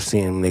 Start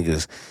seeing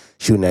niggas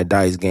shooting that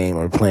dice game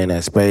or playing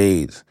that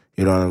spades.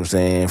 You know what I'm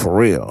saying? For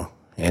real.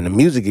 And the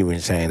music even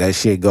changed. That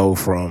shit go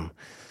from,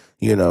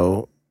 you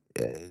know,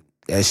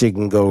 that shit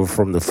can go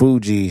from the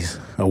Fugees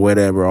or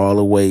whatever all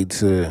the way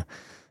to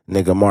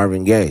nigga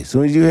Marvin Gaye. As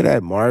soon as you hear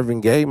that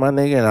Marvin Gaye, my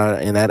nigga,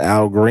 and that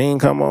Al Green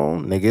come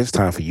on, nigga, it's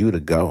time for you to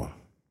go.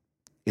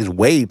 It's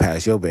way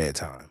past your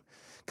bedtime.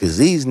 Because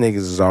these niggas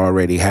is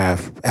already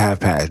half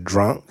past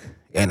drunk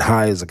and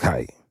high as a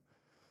kite.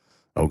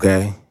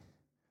 Okay?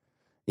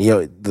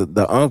 Yo,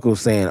 the uncle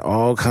saying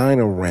all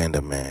kind of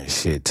random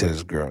ass shit to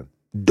this girl.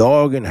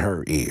 Dog in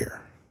her ear.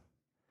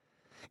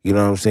 You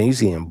know what I'm saying? You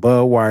seeing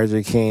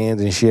Budweiser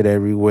cans and shit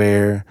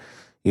everywhere.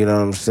 You know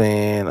what I'm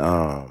saying?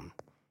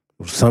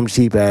 Some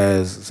cheap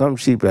ass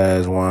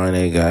wine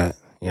they got.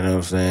 You know what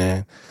I'm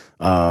saying?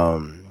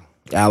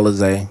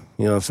 Alizé,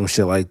 you know, some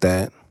shit like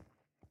that.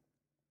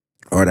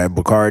 Or that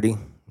Bacardi.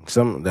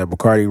 That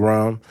Bacardi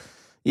rum.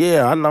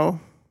 Yeah, I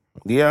know.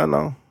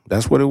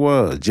 That's what it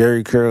was.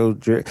 Jerry curl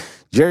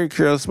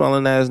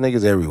smelling ass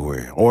niggas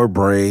everywhere. Or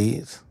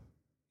braids.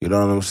 You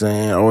know what I'm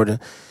saying? Or the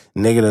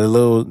nigga, the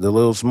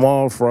little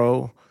small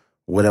fro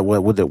with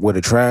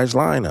a trash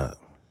lineup.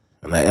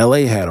 And the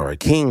LA hat or a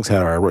Kings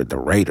hat or the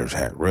Raiders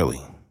hat, really.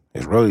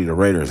 It's really the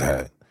Raiders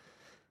hat.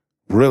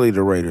 Really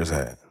the Raiders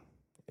hat.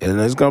 And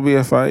it's gonna be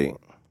a fight.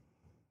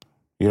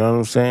 You know what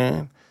I'm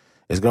saying?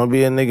 It's gonna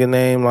be a nigga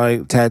named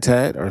like Tat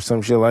Tat or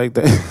some shit like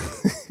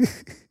that.